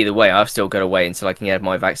 But either way, I've still got to wait until I can get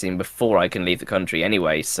my vaccine before I can leave the country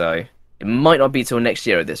anyway, so it might not be till next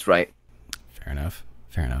year at this rate. Fair enough.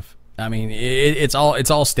 Fair enough. I mean, it's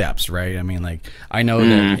all steps, right? I mean, like, I know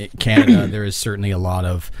that in Canada there is certainly a lot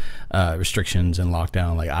of restrictions and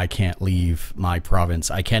lockdown. Like, I can't leave my province.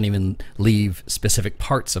 I can't even leave specific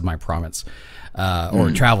parts of my province,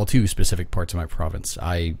 or travel to specific parts of my province.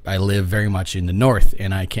 I live very much in the north,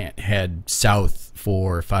 and I can't head south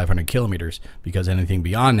for 500 kilometers, because anything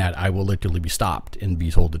beyond that, I will literally be stopped and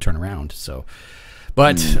be told to turn around. So,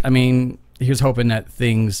 but I mean, here's hoping that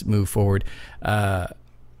things move forward.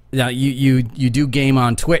 Now, you do game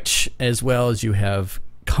on Twitch, as well as you have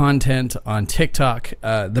content on TikTok.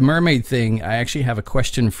 The mermaid thing, I actually have a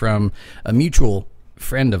question from a mutual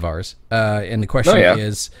friend of ours. And the question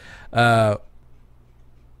is,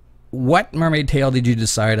 what mermaid tale did you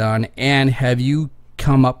decide on? And have you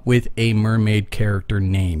come up with a mermaid character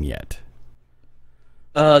name yet?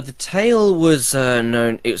 The tale was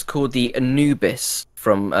known, it was called the Anubis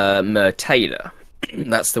from Mer Taylor.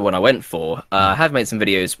 That's the one I went for. I have made some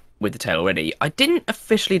videos with the tale already. I didn't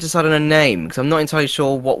officially decide on a name, because I'm not entirely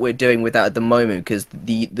sure what we're doing with that at the moment, because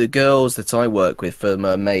the girls that I work with for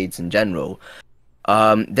mermaids in general,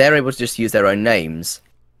 they're able to just use their own names.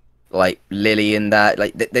 Like Lily and that,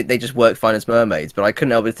 like they just work fine as mermaids, but I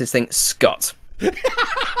couldn't help with this thing, Scott.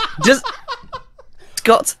 Just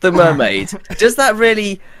Scott the mermaid. Does that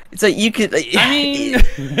really... It's like you could... I mean...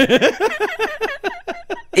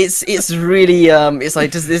 It's really it's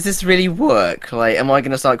like, does this really work? Like, am I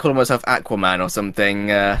gonna start calling myself Aquaman or something?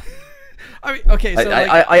 I mean, okay, so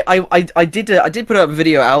I did put up a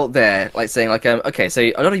video out there, like saying like okay, so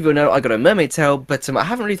a lot of people know I got a mermaid tail, but I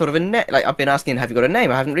haven't really thought of a name. Like, I've been asking, have you got a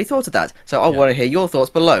name? I haven't really thought of that, so I want to hear your thoughts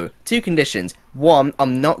below. 2 conditions: 1,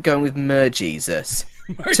 I'm not going with Merjesus.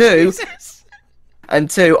 2, and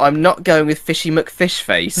 2, I'm not going with Fishy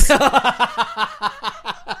McFishface.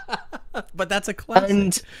 But that's a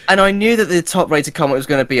classic. And I knew that the top-rated comment was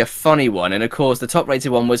going to be a funny one, and of course the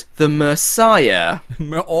top-rated one was the Messiah.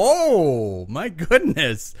 Oh my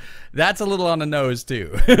goodness, that's a little on the nose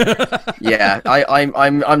too. Yeah,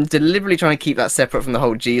 I'm deliberately trying to keep that separate from the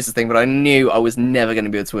whole Jesus thing, but I knew I was never going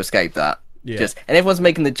to be able to escape that. Yeah. And everyone's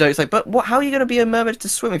making the jokes like, but what? How are you going to be a mermaid to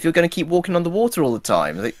swim if you're going to keep walking on the water all the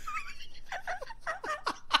time? Like,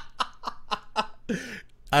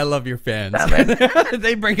 I love your fans.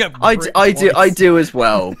 They bring up. I do as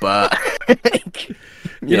well, but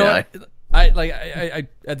you know, I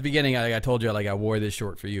at the beginning, I told you, like, I wore this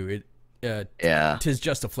short for you. Yeah, 'Tis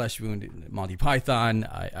Just a Flesh Wound, Monty Python.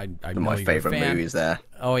 I know my favorite movies there.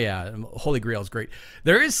 Oh yeah, Holy Grail is great.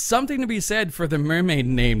 There is something to be said for the mermaid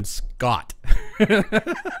named Scott.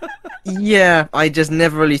 Yeah, I just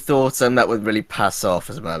never really thought that would really pass off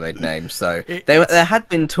as a mermaid name. So there had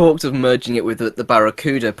been talks of merging it with the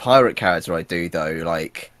Barracuda pirate character I do, though.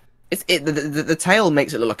 Like, the tale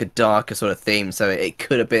makes it look like a darker sort of theme, so it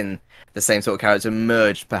could have been the same sort of character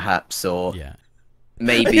merged, perhaps, or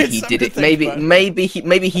maybe he did it. Maybe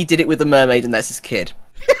he did it with the mermaid, and that's his kid.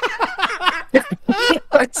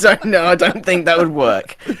 I don't know. I don't think that would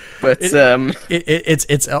work. But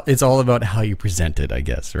it's all about how you present it, I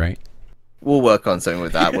guess, right? We'll work on something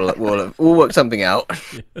with that. We'll work something out.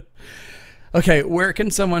 Okay, where can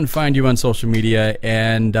someone find you on social media,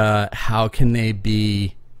 and how can they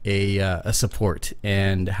be a support,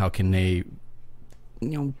 and how can they,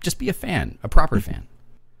 just be a fan, a proper fan?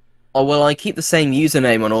 Oh, well, I keep the same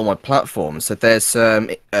username on all my platforms. So there's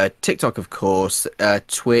TikTok, of course,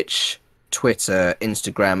 Twitch, Twitter,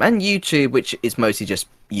 Instagram, and YouTube, which is mostly just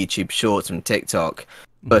YouTube Shorts from TikTok.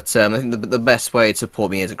 But I think the best way to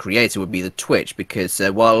support me as a creator would be the Twitch, because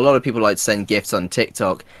while a lot of people like to send gifts on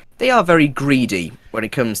TikTok, they are very greedy when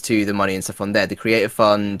it comes to the money and stuff on there. The Creator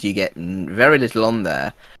Fund, you get very little on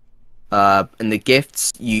there. And the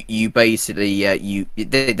gifts, you basically,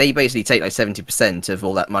 they basically take like 70% of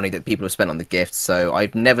all that money that people have spent on the gifts. So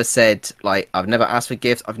I've never said, like, I've never asked for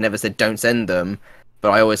gifts. I've never said don't send them.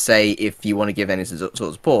 But I always say, if you want to give any sort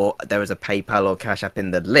of support, there is a PayPal or Cash App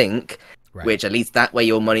in the link, which at least that way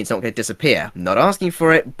your money's not going to disappear. I'm not asking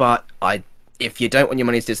for it, but if you don't want your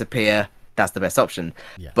money to disappear, that's the best option.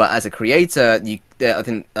 Yeah. But as a creator, I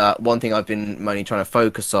think one thing I've been mainly trying to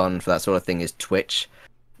focus on for that sort of thing is Twitch,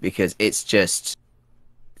 because it's just,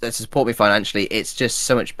 to support me financially, it's just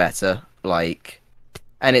so much better. Like,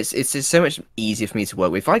 and it's just so much easier for me to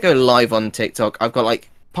work with. If I go live on TikTok, I've got like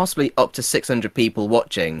possibly up to 600 people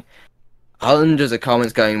watching, hundreds of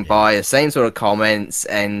comments going by, the same sort of comments,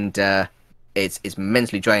 and it's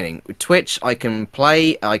mentally draining. With Twitch, I can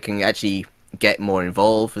play, I can actually get more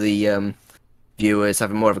involved with the viewers,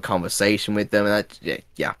 having more of a conversation with them, and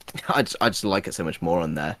I just like it so much more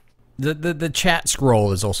on there. The chat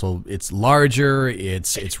scroll is also, it's larger,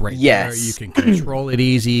 it's right there, you can control it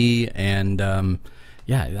easy, and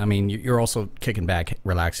Yeah, I mean, you're also kicking back,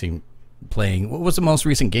 relaxing, playing. What was the most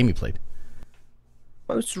recent game you played?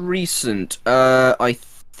 Most recent, I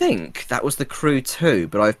think that was The Crew 2,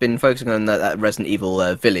 but I've been focusing on that Resident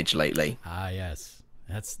Evil Village lately. Ah, yes.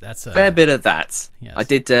 That's a Fair bit of that. Yes. I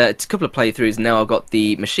did a couple of playthroughs, and now I've got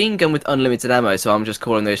the machine gun with unlimited ammo, so I'm just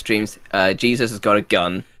calling those streams, Jesus has got a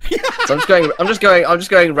gun. So I'm just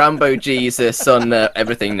going Rambo Jesus on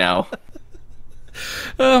everything now.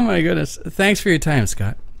 Oh my goodness. Thanks for your time,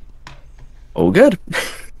 Scott. All good.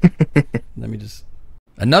 Let me just...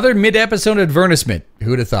 Another mid-episode advertisement.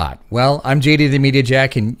 Who'd have thought? Well, I'm JD the Media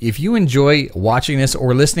Jack, and if you enjoy watching this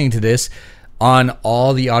or listening to this on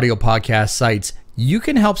all the audio podcast sites, you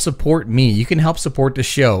can help support me. You can help support the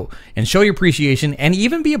show and show your appreciation and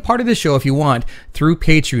even be a part of the show if you want through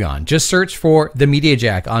Patreon. Just search for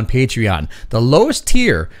TheMediajack on Patreon. The lowest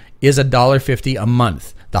tier is $1.50 a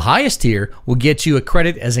month. The highest tier will get you a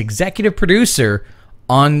credit as executive producer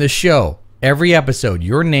on the show. Every episode,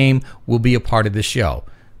 your name will be a part of the show,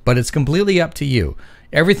 but it's completely up to you.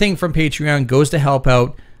 Everything from Patreon goes to help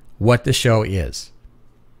out what the show is.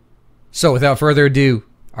 So without further ado,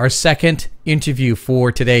 our second interview for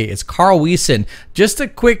today is Karl Wyssen. Just a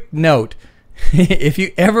quick note, if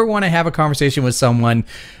you ever want to have a conversation with someone,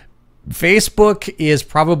 Facebook is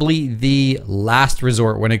probably the last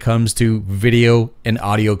resort when it comes to video and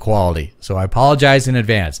audio quality. So I apologize in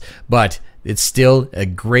advance, but it's still a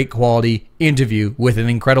great quality interview with an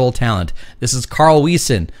incredible talent. This is Karl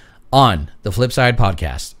Wyssen on the Flipside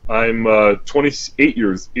podcast. I'm 28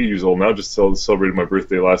 years old now, just celebrated my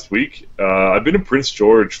birthday last week. I've been in Prince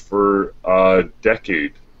George for a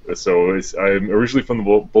decade. So I'm originally from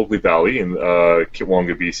the Bulkley Valley in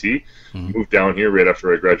Kitwanga B.C. Moved down here right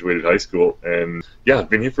after I graduated high school. And yeah, I've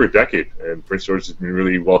been here for a decade. And Prince George has been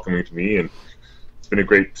really welcoming to me. And it's been a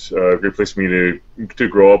great place for me to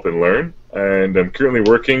grow up and learn. And I'm currently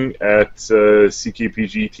working at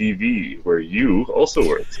CKPG TV, where you also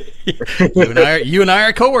work. you and I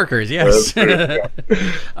are coworkers, yes. Yeah.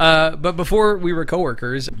 But before we were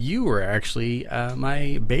coworkers, you were actually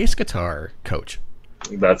my bass guitar coach.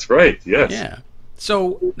 That's right, yes. Yeah.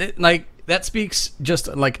 So, like, that speaks just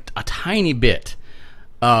like a tiny bit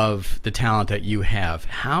of the talent that you have.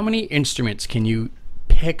 How many instruments can you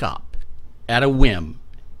pick up at a whim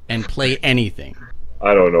and play anything?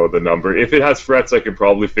 I don't know the number. If it has frets, I could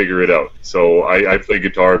probably figure it out. So I play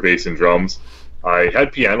guitar, bass, and drums. I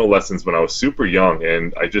had piano lessons when I was super young,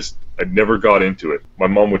 and I never got into it. My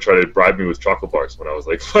mom would try to bribe me with chocolate bars when I was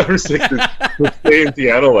like 5 or 6 to stay in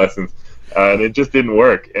piano lessons, and it just didn't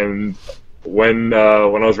work. And when I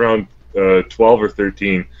was around 12 or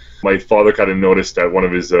 13, my father kind of noticed at one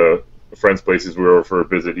of his friends' places we were over for a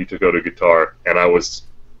visit, he took out a guitar, and I was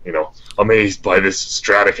amazed by this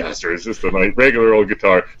Stratocaster. It's just a nice, regular old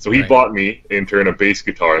guitar. So he bought me, in turn, a bass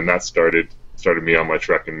guitar, and that started me on my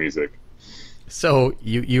trek in music. So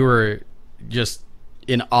you were just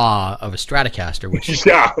in awe of a Stratocaster, which is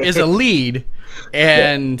a lead,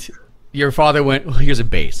 and your father went, well, here's a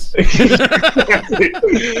bass. But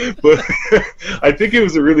I think it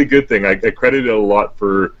was a really good thing. I credit it a lot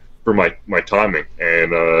for my timing,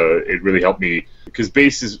 and it really helped me, because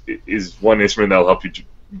bass is one instrument that'll help you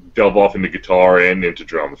delve off into guitar and into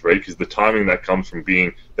drums, right? Because the timing that comes from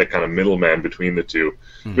being that kind of middleman between the two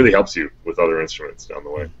really helps you with other instruments down the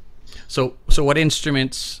way. So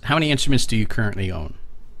how many instruments do you currently own?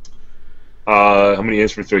 How many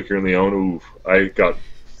instruments do I currently own? Ooh, I got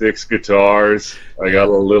 6 guitars. I got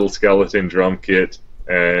a little skeleton drum kit.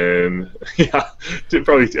 And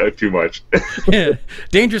probably too much. Yeah.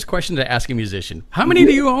 Dangerous question to ask a musician. How many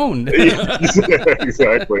do you own?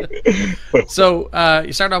 Exactly. So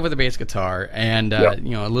you start off with a bass guitar, and a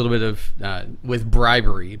little bit of with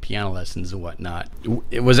bribery, piano lessons and whatnot.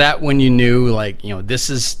 Was that when you knew, like, this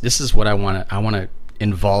is what I want to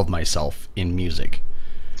involve myself in music?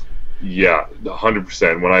 Yeah,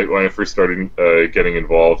 100%. When I first started getting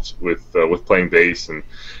involved with playing bass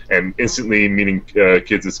and instantly meeting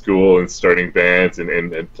kids at school and starting bands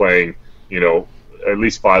and playing, at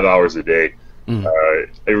least 5 hours a day, I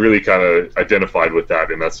really kind of identified with that,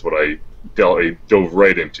 and that's what I dove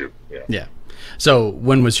right into. Yeah. So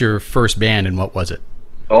when was your first band, and what was it?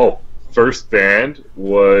 Oh, first band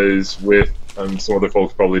was with some other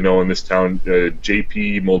folks probably know in this town,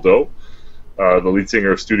 J.P. Moldeau. The lead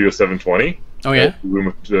singer of Studio 720. Oh, yeah? We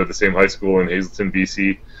went to the same high school in Hazelton,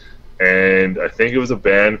 BC. And I think it was a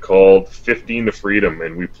band called 15 to Freedom,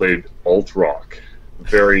 and we played alt rock.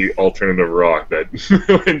 Very alternative rock that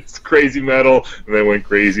went crazy metal and then went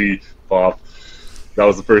crazy pop. That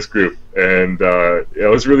was the first group. And it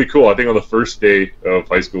was really cool. I think on the first day of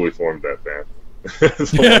high school we formed that band.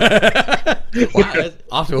 Wow,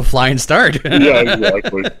 off to a flying start. Yeah,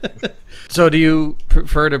 exactly. So do you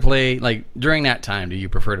prefer to play, like, during that time, do you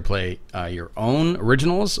prefer to play your own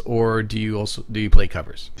originals, or do you play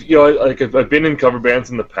covers? You know, I've been in cover bands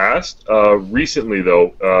in the past. Recently,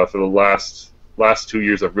 though, for the last 2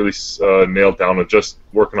 years, I've really nailed down on just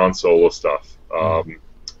working on solo stuff.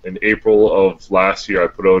 In April of last year, I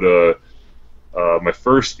put out my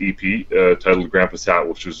first EP titled Grandpa's Hat,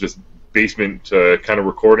 which was just basement kind of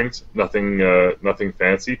recordings, nothing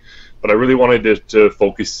fancy. But I really wanted to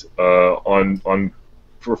focus on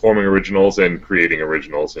performing originals and creating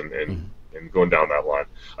originals and going down that line.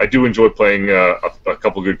 I do enjoy playing a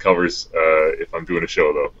couple good covers if I'm doing a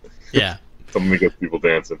show, though. Yeah. Something to get people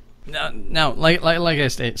dancing. Now, like I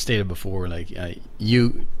stated before, like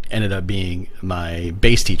you ended up being my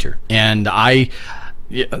bass teacher, and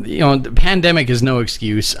the pandemic is no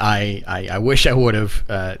excuse. I wish I would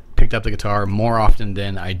have picked up the guitar more often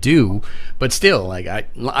than I do, but still, like I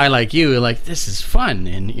like you, like, this is fun,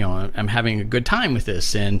 and I'm having a good time with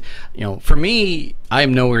this, and for me,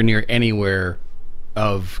 I'm nowhere near anywhere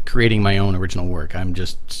of creating my own original work. I'm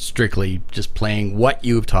just strictly just playing what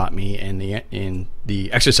you've taught me and in the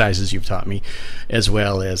exercises you've taught me, as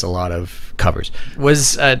well as a lot of covers.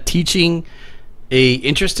 Was teaching a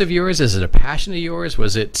interest of yours? Is it a passion of yours?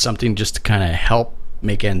 Was it something just to kind of help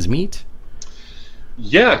make ends meet?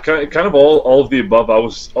 Yeah, kind of all of the above. I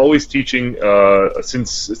was always teaching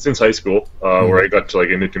since high school, where I got to like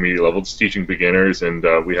an intermediate level, just teaching beginners, and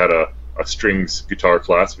we had a strings guitar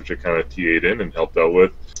class, which I kind of TA'd in and helped out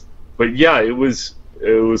with. But yeah, it was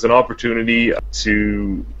an opportunity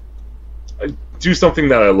to do something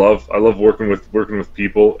that I love. I love working with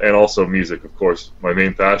people, and also music, of course, my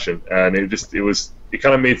main passion. And it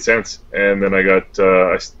kind of made sense. And then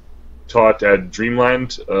I taught at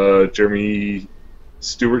Dreamland, Jeremy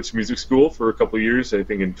Stewart's music school, for a couple of years, I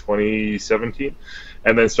think in 2017,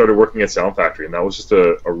 and then started working at Sound Factory, and that was just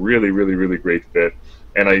a really, really, really great fit.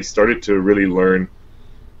 And I started to really learn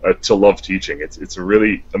to love teaching. It's a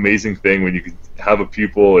really amazing thing when you can have a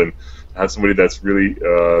pupil and have somebody that's really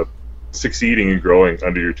succeeding and growing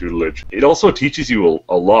under your tutelage. It also teaches you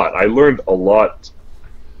a lot. I learned a lot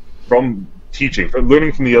from teaching, from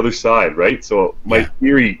learning from the other side, right? So my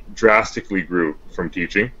theory drastically grew from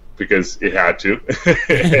teaching, because it had to.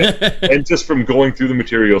 And just from going through the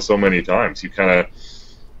material so many times, you kind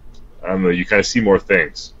of see more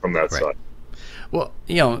things from that side. Well,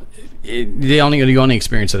 the only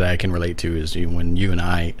experience that I can relate to is when you and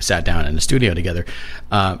I sat down in the studio together.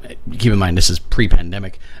 Keep in mind, this is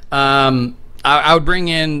pre-pandemic. I would bring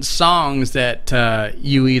in songs that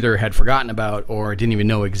you either had forgotten about or didn't even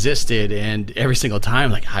know existed, and every single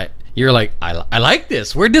time, you're like, I like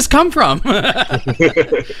this. Where'd this come from?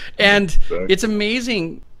 And it's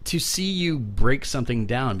amazing to see you break something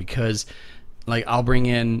down, because, like, I'll bring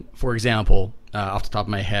in, for example, off the top of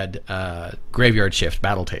my head, Graveyard Shift,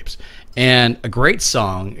 Battle Tapes. And a great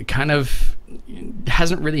song. It kind of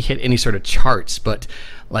hasn't really hit any sort of charts, but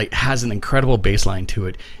like has an incredible bass line to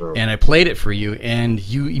it. And I played it for you, and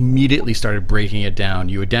you immediately started breaking it down.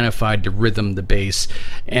 You identified the rhythm, the bass,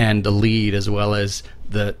 and the lead, as well as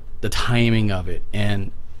the timing of it.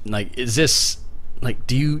 And like, is this like,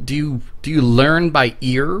 do you learn by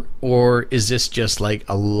ear, or is this just like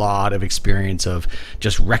a lot of experience of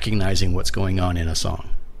just recognizing what's going on in a song?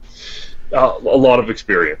 A lot of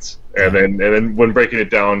experience, and then when breaking it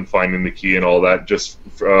down, finding the key and all that, just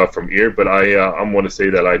from ear. But I'm one to say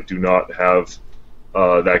that I do not have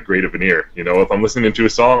that great of an ear. If I'm listening to a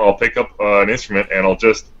song, I'll pick up an instrument and I'll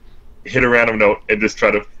just hit a random note and just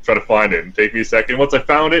try to find it. And take me a second. Once I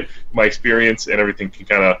found it, my experience and everything can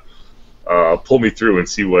kind of pull me through and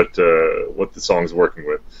see what the song's working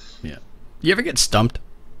with. Yeah. You ever get stumped?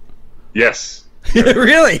 Yes.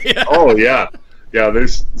 Really? Oh yeah. Yeah,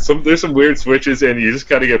 there's some weird switches, and you just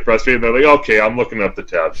kind of get frustrated. And they're like, okay, I'm looking up the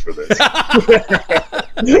tabs for this.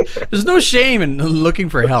 There's no shame in looking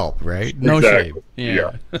for help, right? No exactly.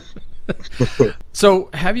 shame. Yeah. So,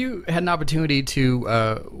 have you had an opportunity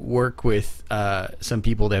to work with some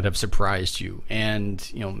people that have surprised you,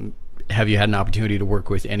 and have you had an opportunity to work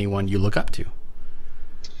with anyone you look up to?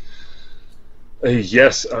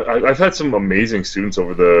 Yes, I've had some amazing students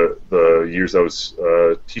over the years I was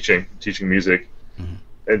teaching music. Mm-hmm.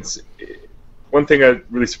 And one thing that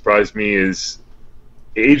really surprised me is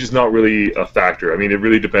age is not really a factor. I mean, it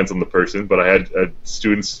really depends on the person, but I had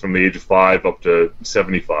students from the age of 5 up to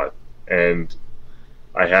 75. And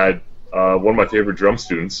I had one of my favorite drum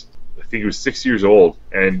students, I think he was 6 years old,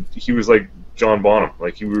 and he was like John Bonham.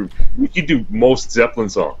 Like, he could do most Zeppelin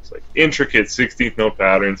songs, like intricate 16th note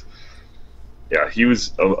patterns. yeah, he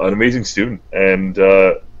was an amazing student, and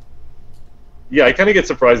yeah, I kind of get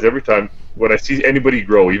surprised every time when I see anybody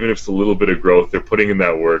grow, even if it's a little bit of growth, they're putting in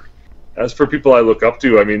that work. As for people I look up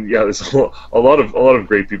to, I mean, yeah, there's a lot of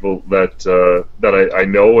great people that I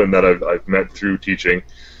know and that I've met through teaching,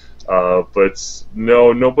 but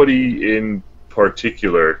nobody in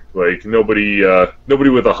particular, like nobody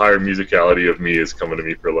with a higher musicality of me is coming to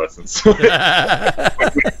me for lessons.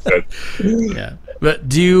 Yeah, but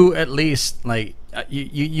do you at least like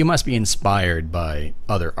you must be inspired by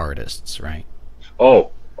other artists, right?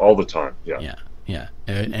 Oh, all the time. Yeah. Yeah.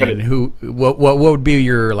 And what would be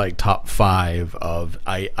your like top 5 of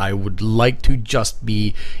I would like to just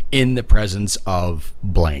be in the presence of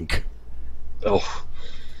blank? Oh,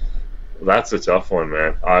 that's a tough one,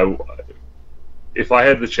 man. If I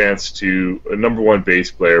had the chance to, a number 1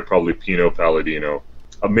 bass player, probably Pino Palladino.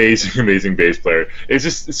 Amazing bass player. It's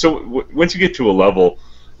just so once you get to a level,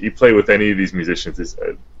 you play with any of these musicians,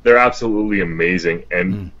 they're absolutely amazing.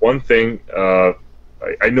 And one thing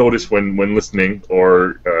I notice when listening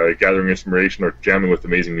or gathering inspiration or jamming with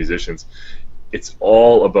amazing musicians, it's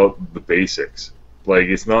all about the basics. Like,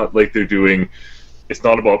 it's not like it's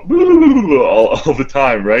not about all the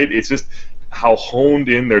time, right? It's just how honed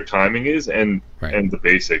in their timing is and the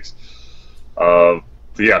basics. Yeah,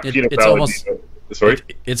 Pino Palladino. Sorry?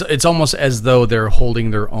 It's almost as though they're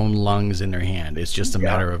holding their own lungs in their hand. It's just a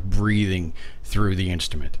matter of breathing through the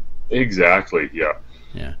instrument. Exactly. Yeah.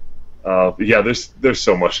 Yeah. Yeah. There's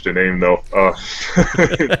so much to name though.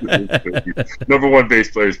 Number 1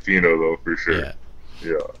 bass player is Pino though, for sure.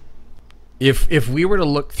 Yeah. If we were to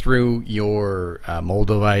look through your mobile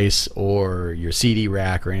device or your CD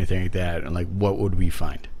rack or anything like that, and like, what would we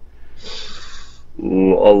find? A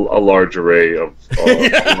large array of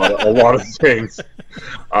a lot of things.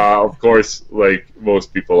 Of course, like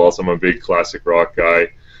most people, also I'm a big classic rock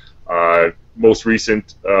guy. Most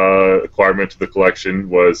recent acquirement to the collection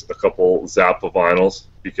was a couple Zappa vinyls,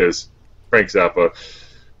 because Frank Zappa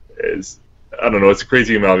is, I don't know, it's a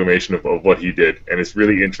crazy amalgamation of what he did, and it's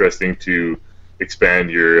really interesting to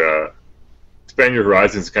expand your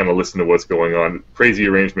horizons, kind of listen to what's going on. Crazy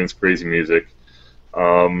arrangements, crazy music.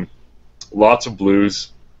 Lots of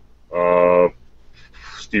blues.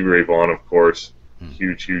 Stevie Ray Vaughan, of course.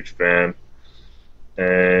 Huge fan.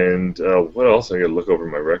 And what else? I gotta look over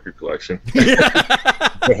my record collection.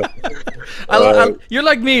 You're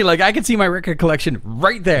like me. Like, I can see my record collection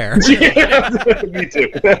right there. Yeah, me too.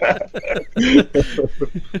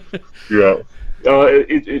 Yeah.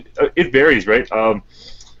 It varies, right? I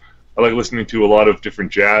like listening to a lot of different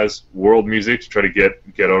jazz, world music to try to get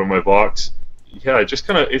out of my box. Yeah, it just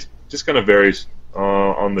kind of varies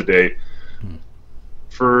on the day.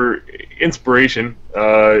 For inspiration,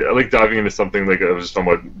 I like diving into something like I was just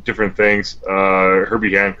talking about different things.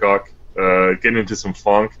 Herbie Hancock, getting into some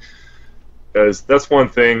funk, as that's one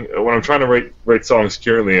thing. When I'm trying to write songs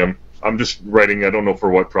currently, I'm just writing. I don't know for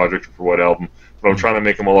what project or for what album, but I'm trying to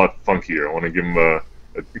make them a lot funkier. I want to give them a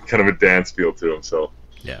kind of a dance feel to them. So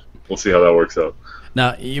yeah, we'll see how that works out.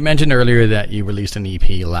 Now, you mentioned earlier that you released an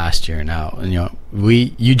EP last year. Now,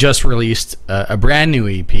 you just released a brand new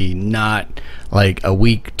EP, not like a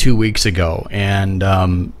week, 2 weeks ago, and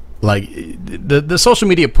like the social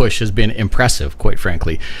media push has been impressive, quite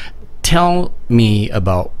frankly. Tell me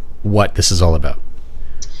about what this is all about.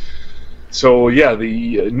 So yeah,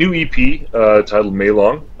 the new EP titled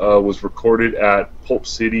Maylong was recorded at Pulp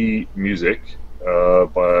City Music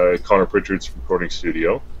by Connor Pritchard's recording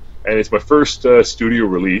studio. And it's my first studio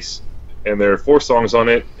release, and there are 4 songs on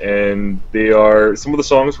it, and some of the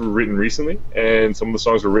songs were written recently, and some of the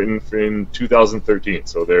songs were written in 2013.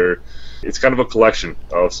 So it's kind of a collection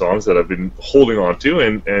of songs that I've been holding on to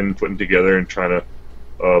and putting together and trying to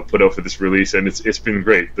put out for this release, and it's been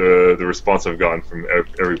great. The response I've gotten from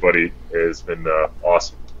everybody has been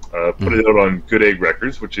awesome. Put it out on Good Egg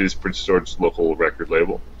Records, which is Prince George's local record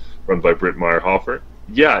label, run by Britt Meyer-Hoffer.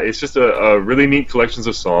 Yeah, it's just a really neat collection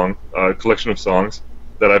of songs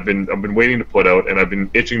that I've been waiting to put out, and I've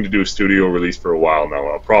been itching to do a studio release for a while now,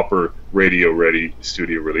 a proper radio-ready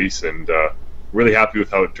studio release, and really happy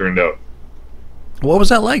with how it turned out. What was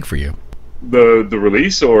that like for you? The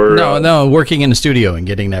release, or no, working in the studio and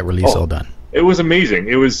getting that release all done. It was amazing.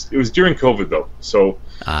 It was during COVID though, so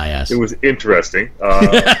yes, it was interesting.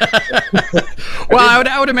 Well,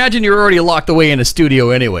 I would imagine you're already locked away in a studio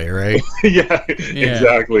anyway, right? Yeah,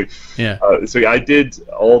 exactly. Yeah. So yeah, I did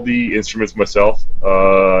all the instruments myself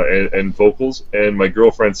and vocals, and my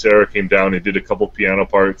girlfriend Sarah came down and did a couple piano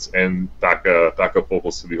parts and backup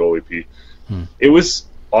vocals to the whole EP. It was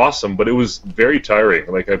awesome, but it was very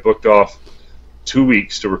tiring. Like, I booked off 2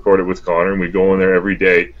 weeks to record it with Connor, and we'd go in there every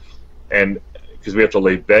day. And because we have to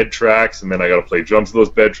lay bed tracks, and then I got to play drums to those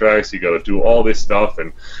bed tracks. You got to do all this stuff,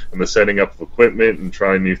 and the setting up of equipment and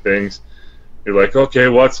trying new things. You're like, okay,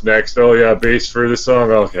 what's next? Oh yeah, bass for the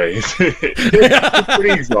song. Okay, it's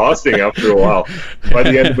pretty exhausting after a while. By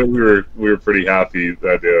the end of it, we were pretty happy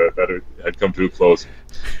that it had come to a close.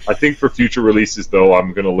 I think for future releases, though,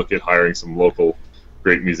 I'm going to look at hiring some local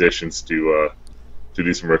great musicians to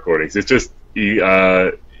do some recordings. It's just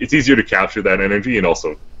it's easier to capture that energy, and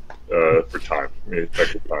also for time,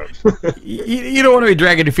 effective time. You don't want to be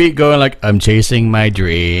dragging your feet going like, I'm chasing my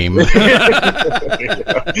dream.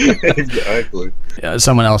 Exactly.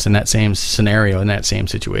 Someone else in that same scenario, in that same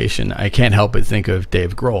situation, I can't help but think of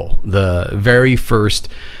Dave Grohl. The very first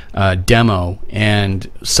demo and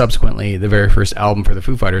subsequently the very first album for the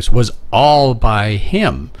Foo Fighters was all by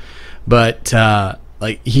him. But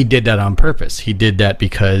like, he did that on purpose. He did that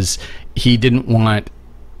because he didn't want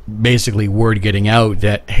basically word getting out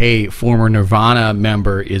that, hey, former Nirvana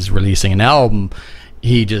member is releasing an album.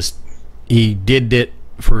 He did it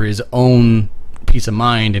for his own peace of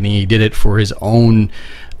mind, and he did it for his own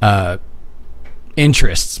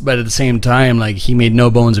interests. But at the same time, like, he made no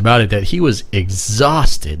bones about it that he was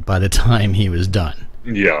exhausted by the time he was done.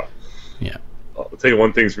 Yeah. Yeah. I'll tell you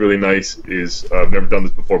one thing's really nice is, I've never done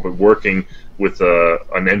this before, but working with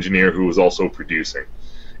an engineer who was also producing.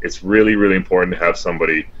 It's really, really important to have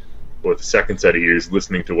somebody with a second set of ears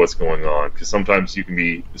listening to what's going on, because sometimes you can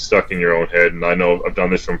be stuck in your own head. And I know I've done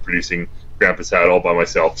this from producing Grandpa's Hat all by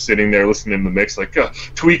myself, sitting there listening to the mix, like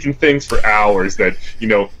tweaking things for hours that, you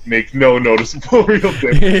know, make no noticeable real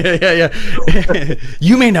difference. Yeah.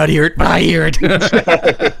 You may not hear it, but I hear it.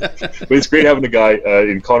 But it's great having a guy,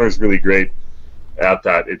 and Connor's really great at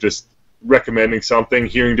that. It just recommending something,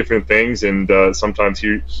 hearing different things, and sometimes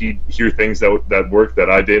he'd hear things that work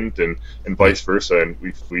that I didn't, and vice versa. And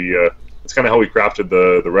we it's kind of how we crafted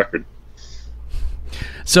the record.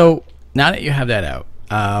 So now that you have that out,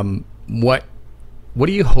 what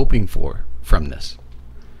are you hoping for from this?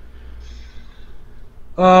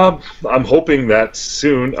 I'm hoping that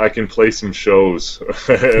soon I can play some shows.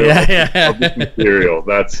 Yeah. Of this material.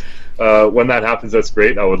 That's when that happens. That's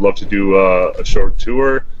great. I would love to do a short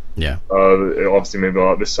tour. Yeah. Obviously, maybe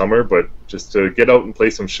not this summer, but just to get out and play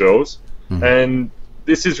some shows. Mm-hmm. And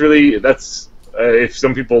this is really, that's if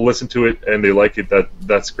some people listen to it and they like it,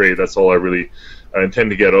 that's great. That's all I really intend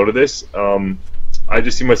to get out of this. I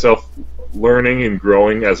just see myself learning and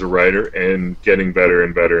growing as a writer and getting better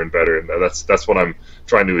and better and better, and that's what I'm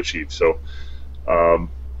trying to achieve. So,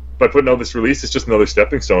 by putting out this release, it's just another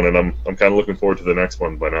stepping stone, and I'm kind of looking forward to the next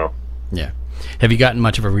one by now. Yeah. Have you gotten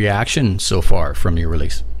much of a reaction so far from your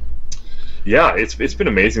release? Yeah, it's been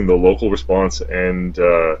amazing, the local response and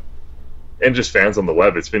just fans on the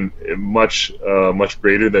web. It's been much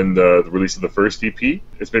greater than the release of the first EP.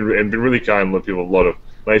 It's been really kind. People have a lot of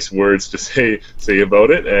nice words to say about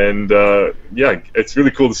it, and yeah, it's really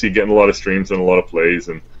cool to see getting a lot of streams and a lot of plays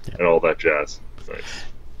and all that jazz. Nice.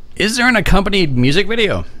 Is there an accompanied music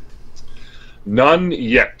video? None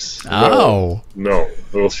yet. Oh. No.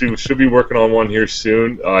 Well, she should be working on one here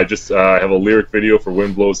soon. I just have a lyric video for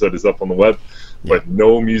Wind Blows that is up on the web, but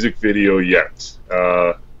no music video yet.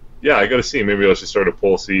 Yeah, I got to see. Maybe I should start a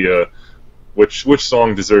poll, see which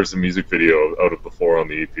song deserves the music video out of the 4 on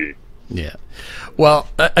the EP. Yeah. Well,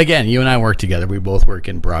 again, you and I work together. We both work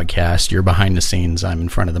in broadcast. You're behind the scenes. I'm in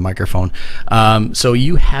front of the microphone. So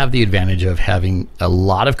you have the advantage of having a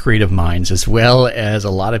lot of creative minds, as well as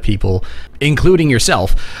a lot of people, including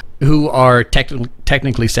yourself, who are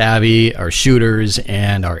technically savvy, are shooters,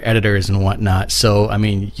 and are editors and whatnot. So, I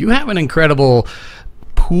mean, you have an incredible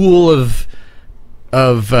pool of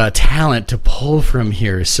talent to pull from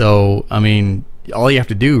here. So, I mean, all you have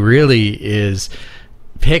to do really is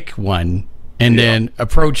pick one and then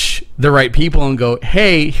approach the right people and go,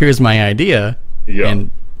 hey, here's my idea. Yeah.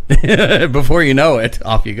 And before you know it,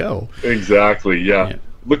 off you go. Exactly. Yeah.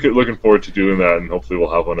 Looking forward to doing that, and hopefully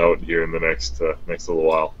we'll have one out here in the next little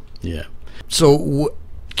while. Yeah. So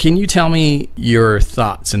can you tell me your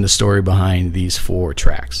thoughts and the story behind these 4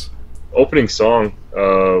 tracks? Opening song,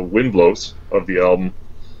 Wind Blows, of the album,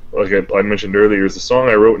 like I mentioned earlier, is a song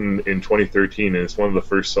I wrote in 2013, and it's one of the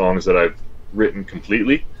first songs that I've written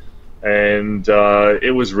completely, and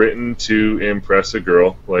it was written to impress a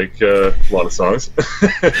girl, like a lot of songs.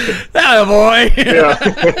 That boy. Yeah.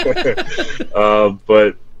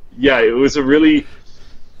 But yeah, it was really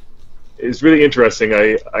interesting.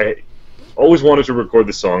 I always wanted to record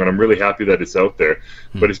the song, and I'm really happy that it's out there.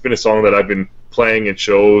 But it's been a song that I've been playing at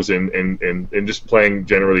shows and just playing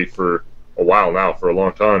generally for a while now, for a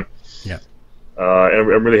long time. Yeah.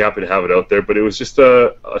 I'm really happy to have it out there. But it was just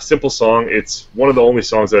a simple song. It's one of the only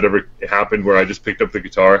songs that ever happened where I just picked up the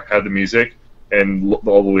guitar, had the music, and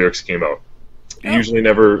all the lyrics came out. It usually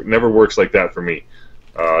never works like that for me.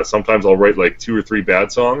 Sometimes I'll write like 2 or 3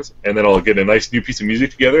 bad songs, and then I'll get a nice new piece of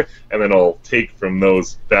music together, and then I'll take from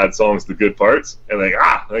those bad songs the good parts, and like,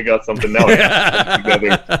 I got something now.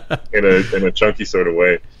 Together in a chunky sort of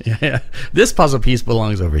way. Yeah, this puzzle piece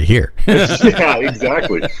belongs over here. Yeah,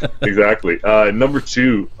 exactly. Number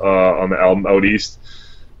 2 on the album, Out East,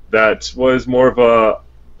 that was more of a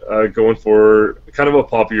going for kind of a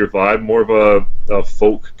poppier vibe, more of a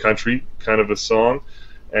folk country kind of a song.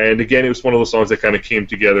 And again, it was one of those songs that kind of came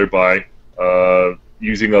together by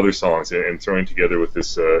using other songs and throwing together with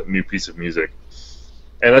this new piece of music.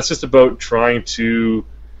 And that's just about trying to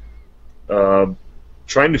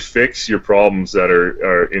fix your problems that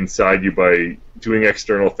are inside you by doing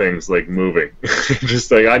external things like moving.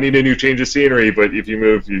 Just like, I need a new change of scenery, but if you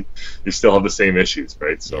move, you still have the same issues,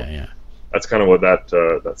 right? So yeah. That's kind of what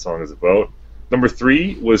that song is about. Number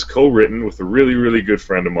 3 was co-written with a really, really good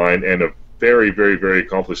friend of mine and a very, very, very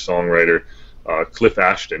accomplished songwriter, Cliff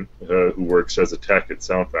Ashton, who works as a tech at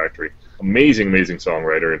Sound Factory. Amazing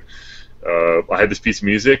songwriter. And I had this piece of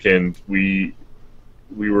music, and we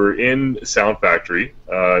were in Sound Factory,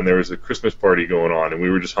 and there was a Christmas party going on, and we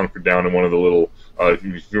were just hunkered down in one of the little, if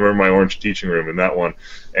you remember my orange teaching room in that one,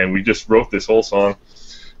 and we just wrote this whole song,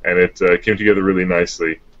 and it came together really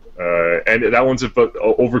nicely. And that one's about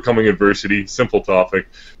overcoming adversity, simple topic,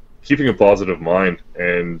 keeping a positive mind,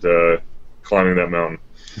 and climbing that mountain.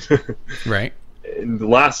 Right. And the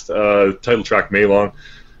last title track, Maylong,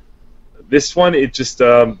 this one, it just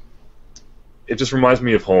reminds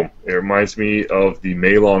me of home. It reminds me of the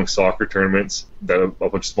Maylong soccer tournaments that a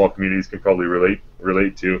bunch of small communities can probably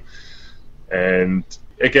relate to. And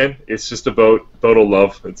again, it's just about a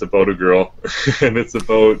love. It's about a girl, and it's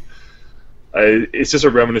just a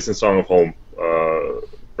reminiscent song of home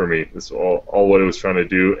for me. It's all what it was trying to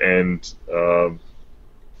do, and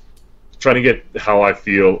trying to get how I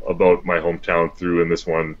feel about my hometown through in this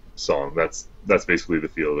one song. That's basically the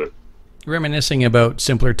feel of it. Reminiscing about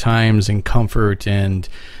simpler times and comfort and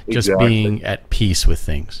just being at peace with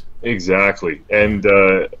things. Exactly. And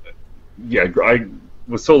I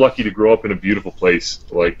was so lucky to grow up in a beautiful place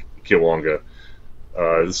like Kitwanga.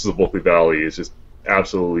 This is the Bulkley Valley. It's just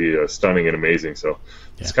absolutely stunning and amazing. So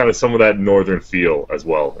it's kind of some of that northern feel as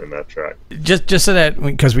well in that track. Just so that,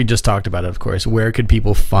 because we just talked about it, of course, where could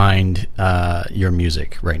people find your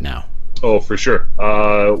music right now? Oh, for sure.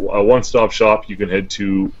 A one-stop shop, you can head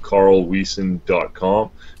to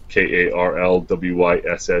karlwyssen.com, KarlWyssen,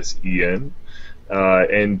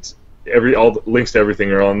 and all the links to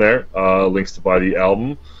everything are on there. Links to buy the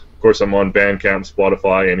album. Of course, I'm on Bandcamp,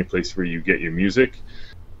 Spotify, any place where you get your music.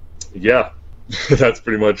 Yeah, that's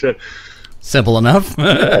pretty much it. Simple enough.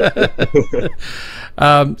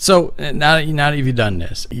 So now that you've done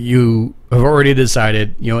this, you have already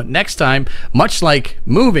decided, next time, much like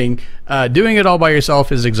moving, doing it all by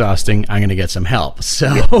yourself is exhausting. I'm going to get some help. So,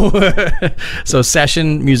 so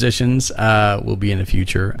session musicians will be in the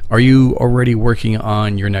future. Are you already working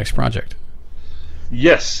on your next project?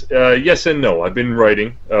 Yes, yes and no. I've been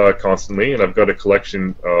writing constantly, and I've got a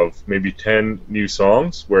collection of maybe 10 new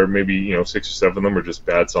songs, where maybe 6 or 7 of them are just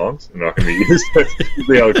bad songs. They're not going to be used. That's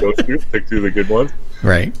usually how it goes through. Pick through the good ones.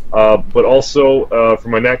 Right. But also for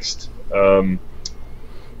my next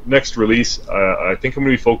release, I think I'm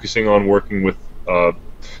going to be focusing on working with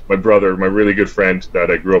my brother, my really good friend that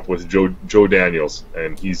I grew up with, Joe Daniels,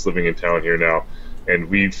 and he's living in town here now. And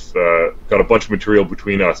we've got a bunch of material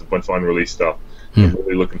between us, a bunch of unreleased stuff. I'm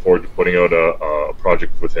really looking forward to putting out a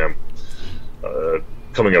project with him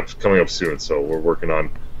coming up soon. So we're working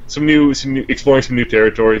on exploring some new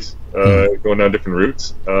territories, going down different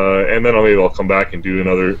routes, and then I'll come back and do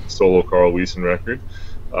another solo Karl Wyssen record.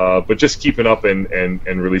 But just keeping up and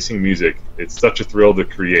releasing music, it's such a thrill to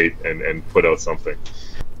create and put out something.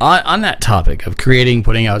 On that topic of creating,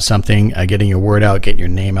 putting out something, getting your word out, getting your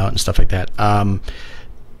name out, and stuff like that.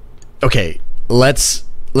 Okay, let's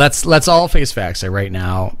all face facts. Right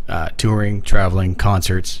now, touring, traveling,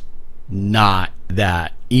 concerts, not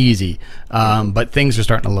that easy. But things are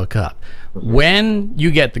starting to look up. When you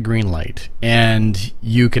get the green light and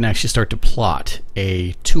you can actually start to plot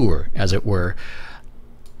a tour, as it were,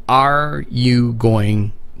 are you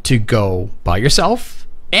going to go by yourself?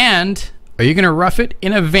 And are you going to rough it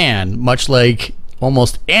in a van, much like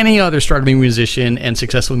almost any other struggling musician and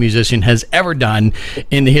successful musician has ever done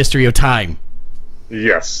in the history of time?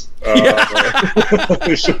 Yes.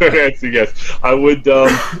 Short answer, yes. I would, though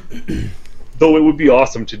it would be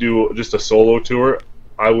awesome to do just a solo tour,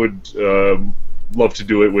 I would love to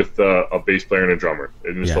do it with a bass player and a drummer,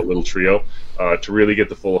 and just a little trio, to really get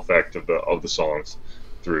the full effect of the songs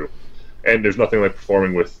through. And there's nothing like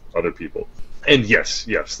performing with other people. And yes,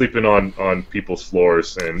 sleeping on people's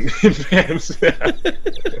floors and in vans.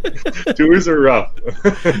 Tours are rough.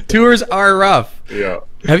 Tours are rough. Yeah.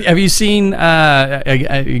 Have you seen,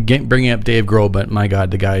 bringing up Dave Grohl, but my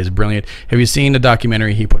God, the guy is brilliant. Have you seen a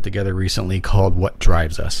documentary he put together recently called What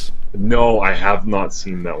Drives Us? No, I have not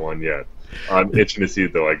seen that one yet. I'm itching to see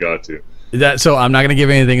it, though. I got to. So I'm not going to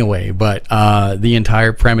give anything away, but the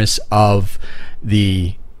entire premise of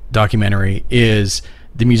the documentary is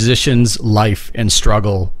the musician's life and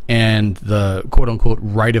struggle and the quote-unquote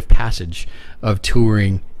rite of passage of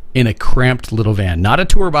touring in a cramped little van. Not a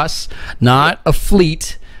tour bus, not a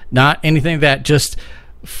fleet, not anything like that, just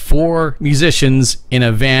 4 musicians in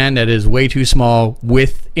a van that is way too small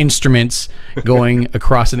with instruments going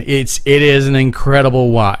across. And it is an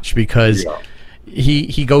incredible watch because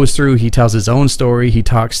he goes through, he tells his own story, he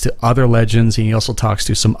talks to other legends, and he also talks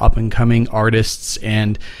to some up-and-coming artists,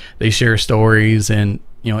 and they share stories, and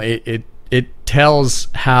it tells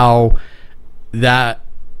how that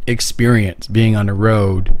experience being on the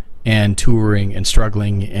road and touring and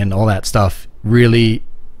struggling and all that stuff really,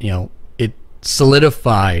 it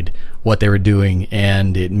solidified what they were doing,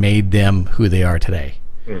 and it made them who they are today.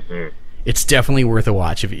 Mm-hmm. It's definitely worth a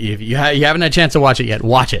watch. If you haven't had a chance to watch it yet,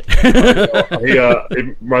 watch it.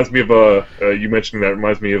 It reminds me of you mentioning that. It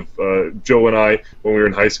reminds me of Joe and I, when we were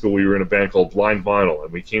in high school. We were in a band called Blind Vinyl,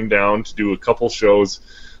 and we came down to do a couple shows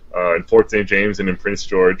in Fort St. James and in Prince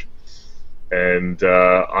George. And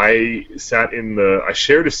I shared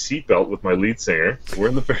a seatbelt with my lead singer. We're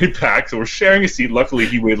in the very back, so we're sharing a seat. Luckily,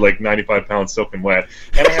 he weighed like 95 pounds soaking wet,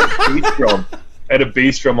 and I had a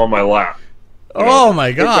bass drum on my lap. Oh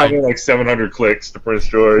my God! Probably like 700 clicks to Prince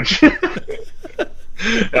George.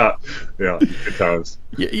 yeah, good times.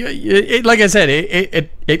 Like I said,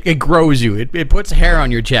 it grows you. It puts hair on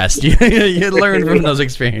your chest. You learn from those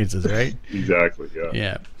experiences, right? Exactly.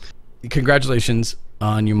 Yeah. Congratulations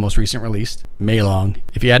on your most recent release, Maylong.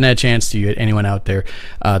 If you hadn't had a chance to, anyone out there,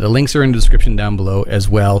 the links are in the description down below as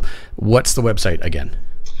well. What's the website again?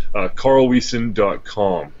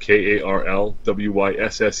 KarlWyssen.com.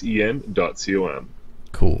 KarlWyssen.com.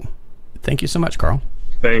 Cool. Thank you so much, Karl.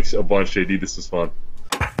 Thanks a bunch, JD. This was fun.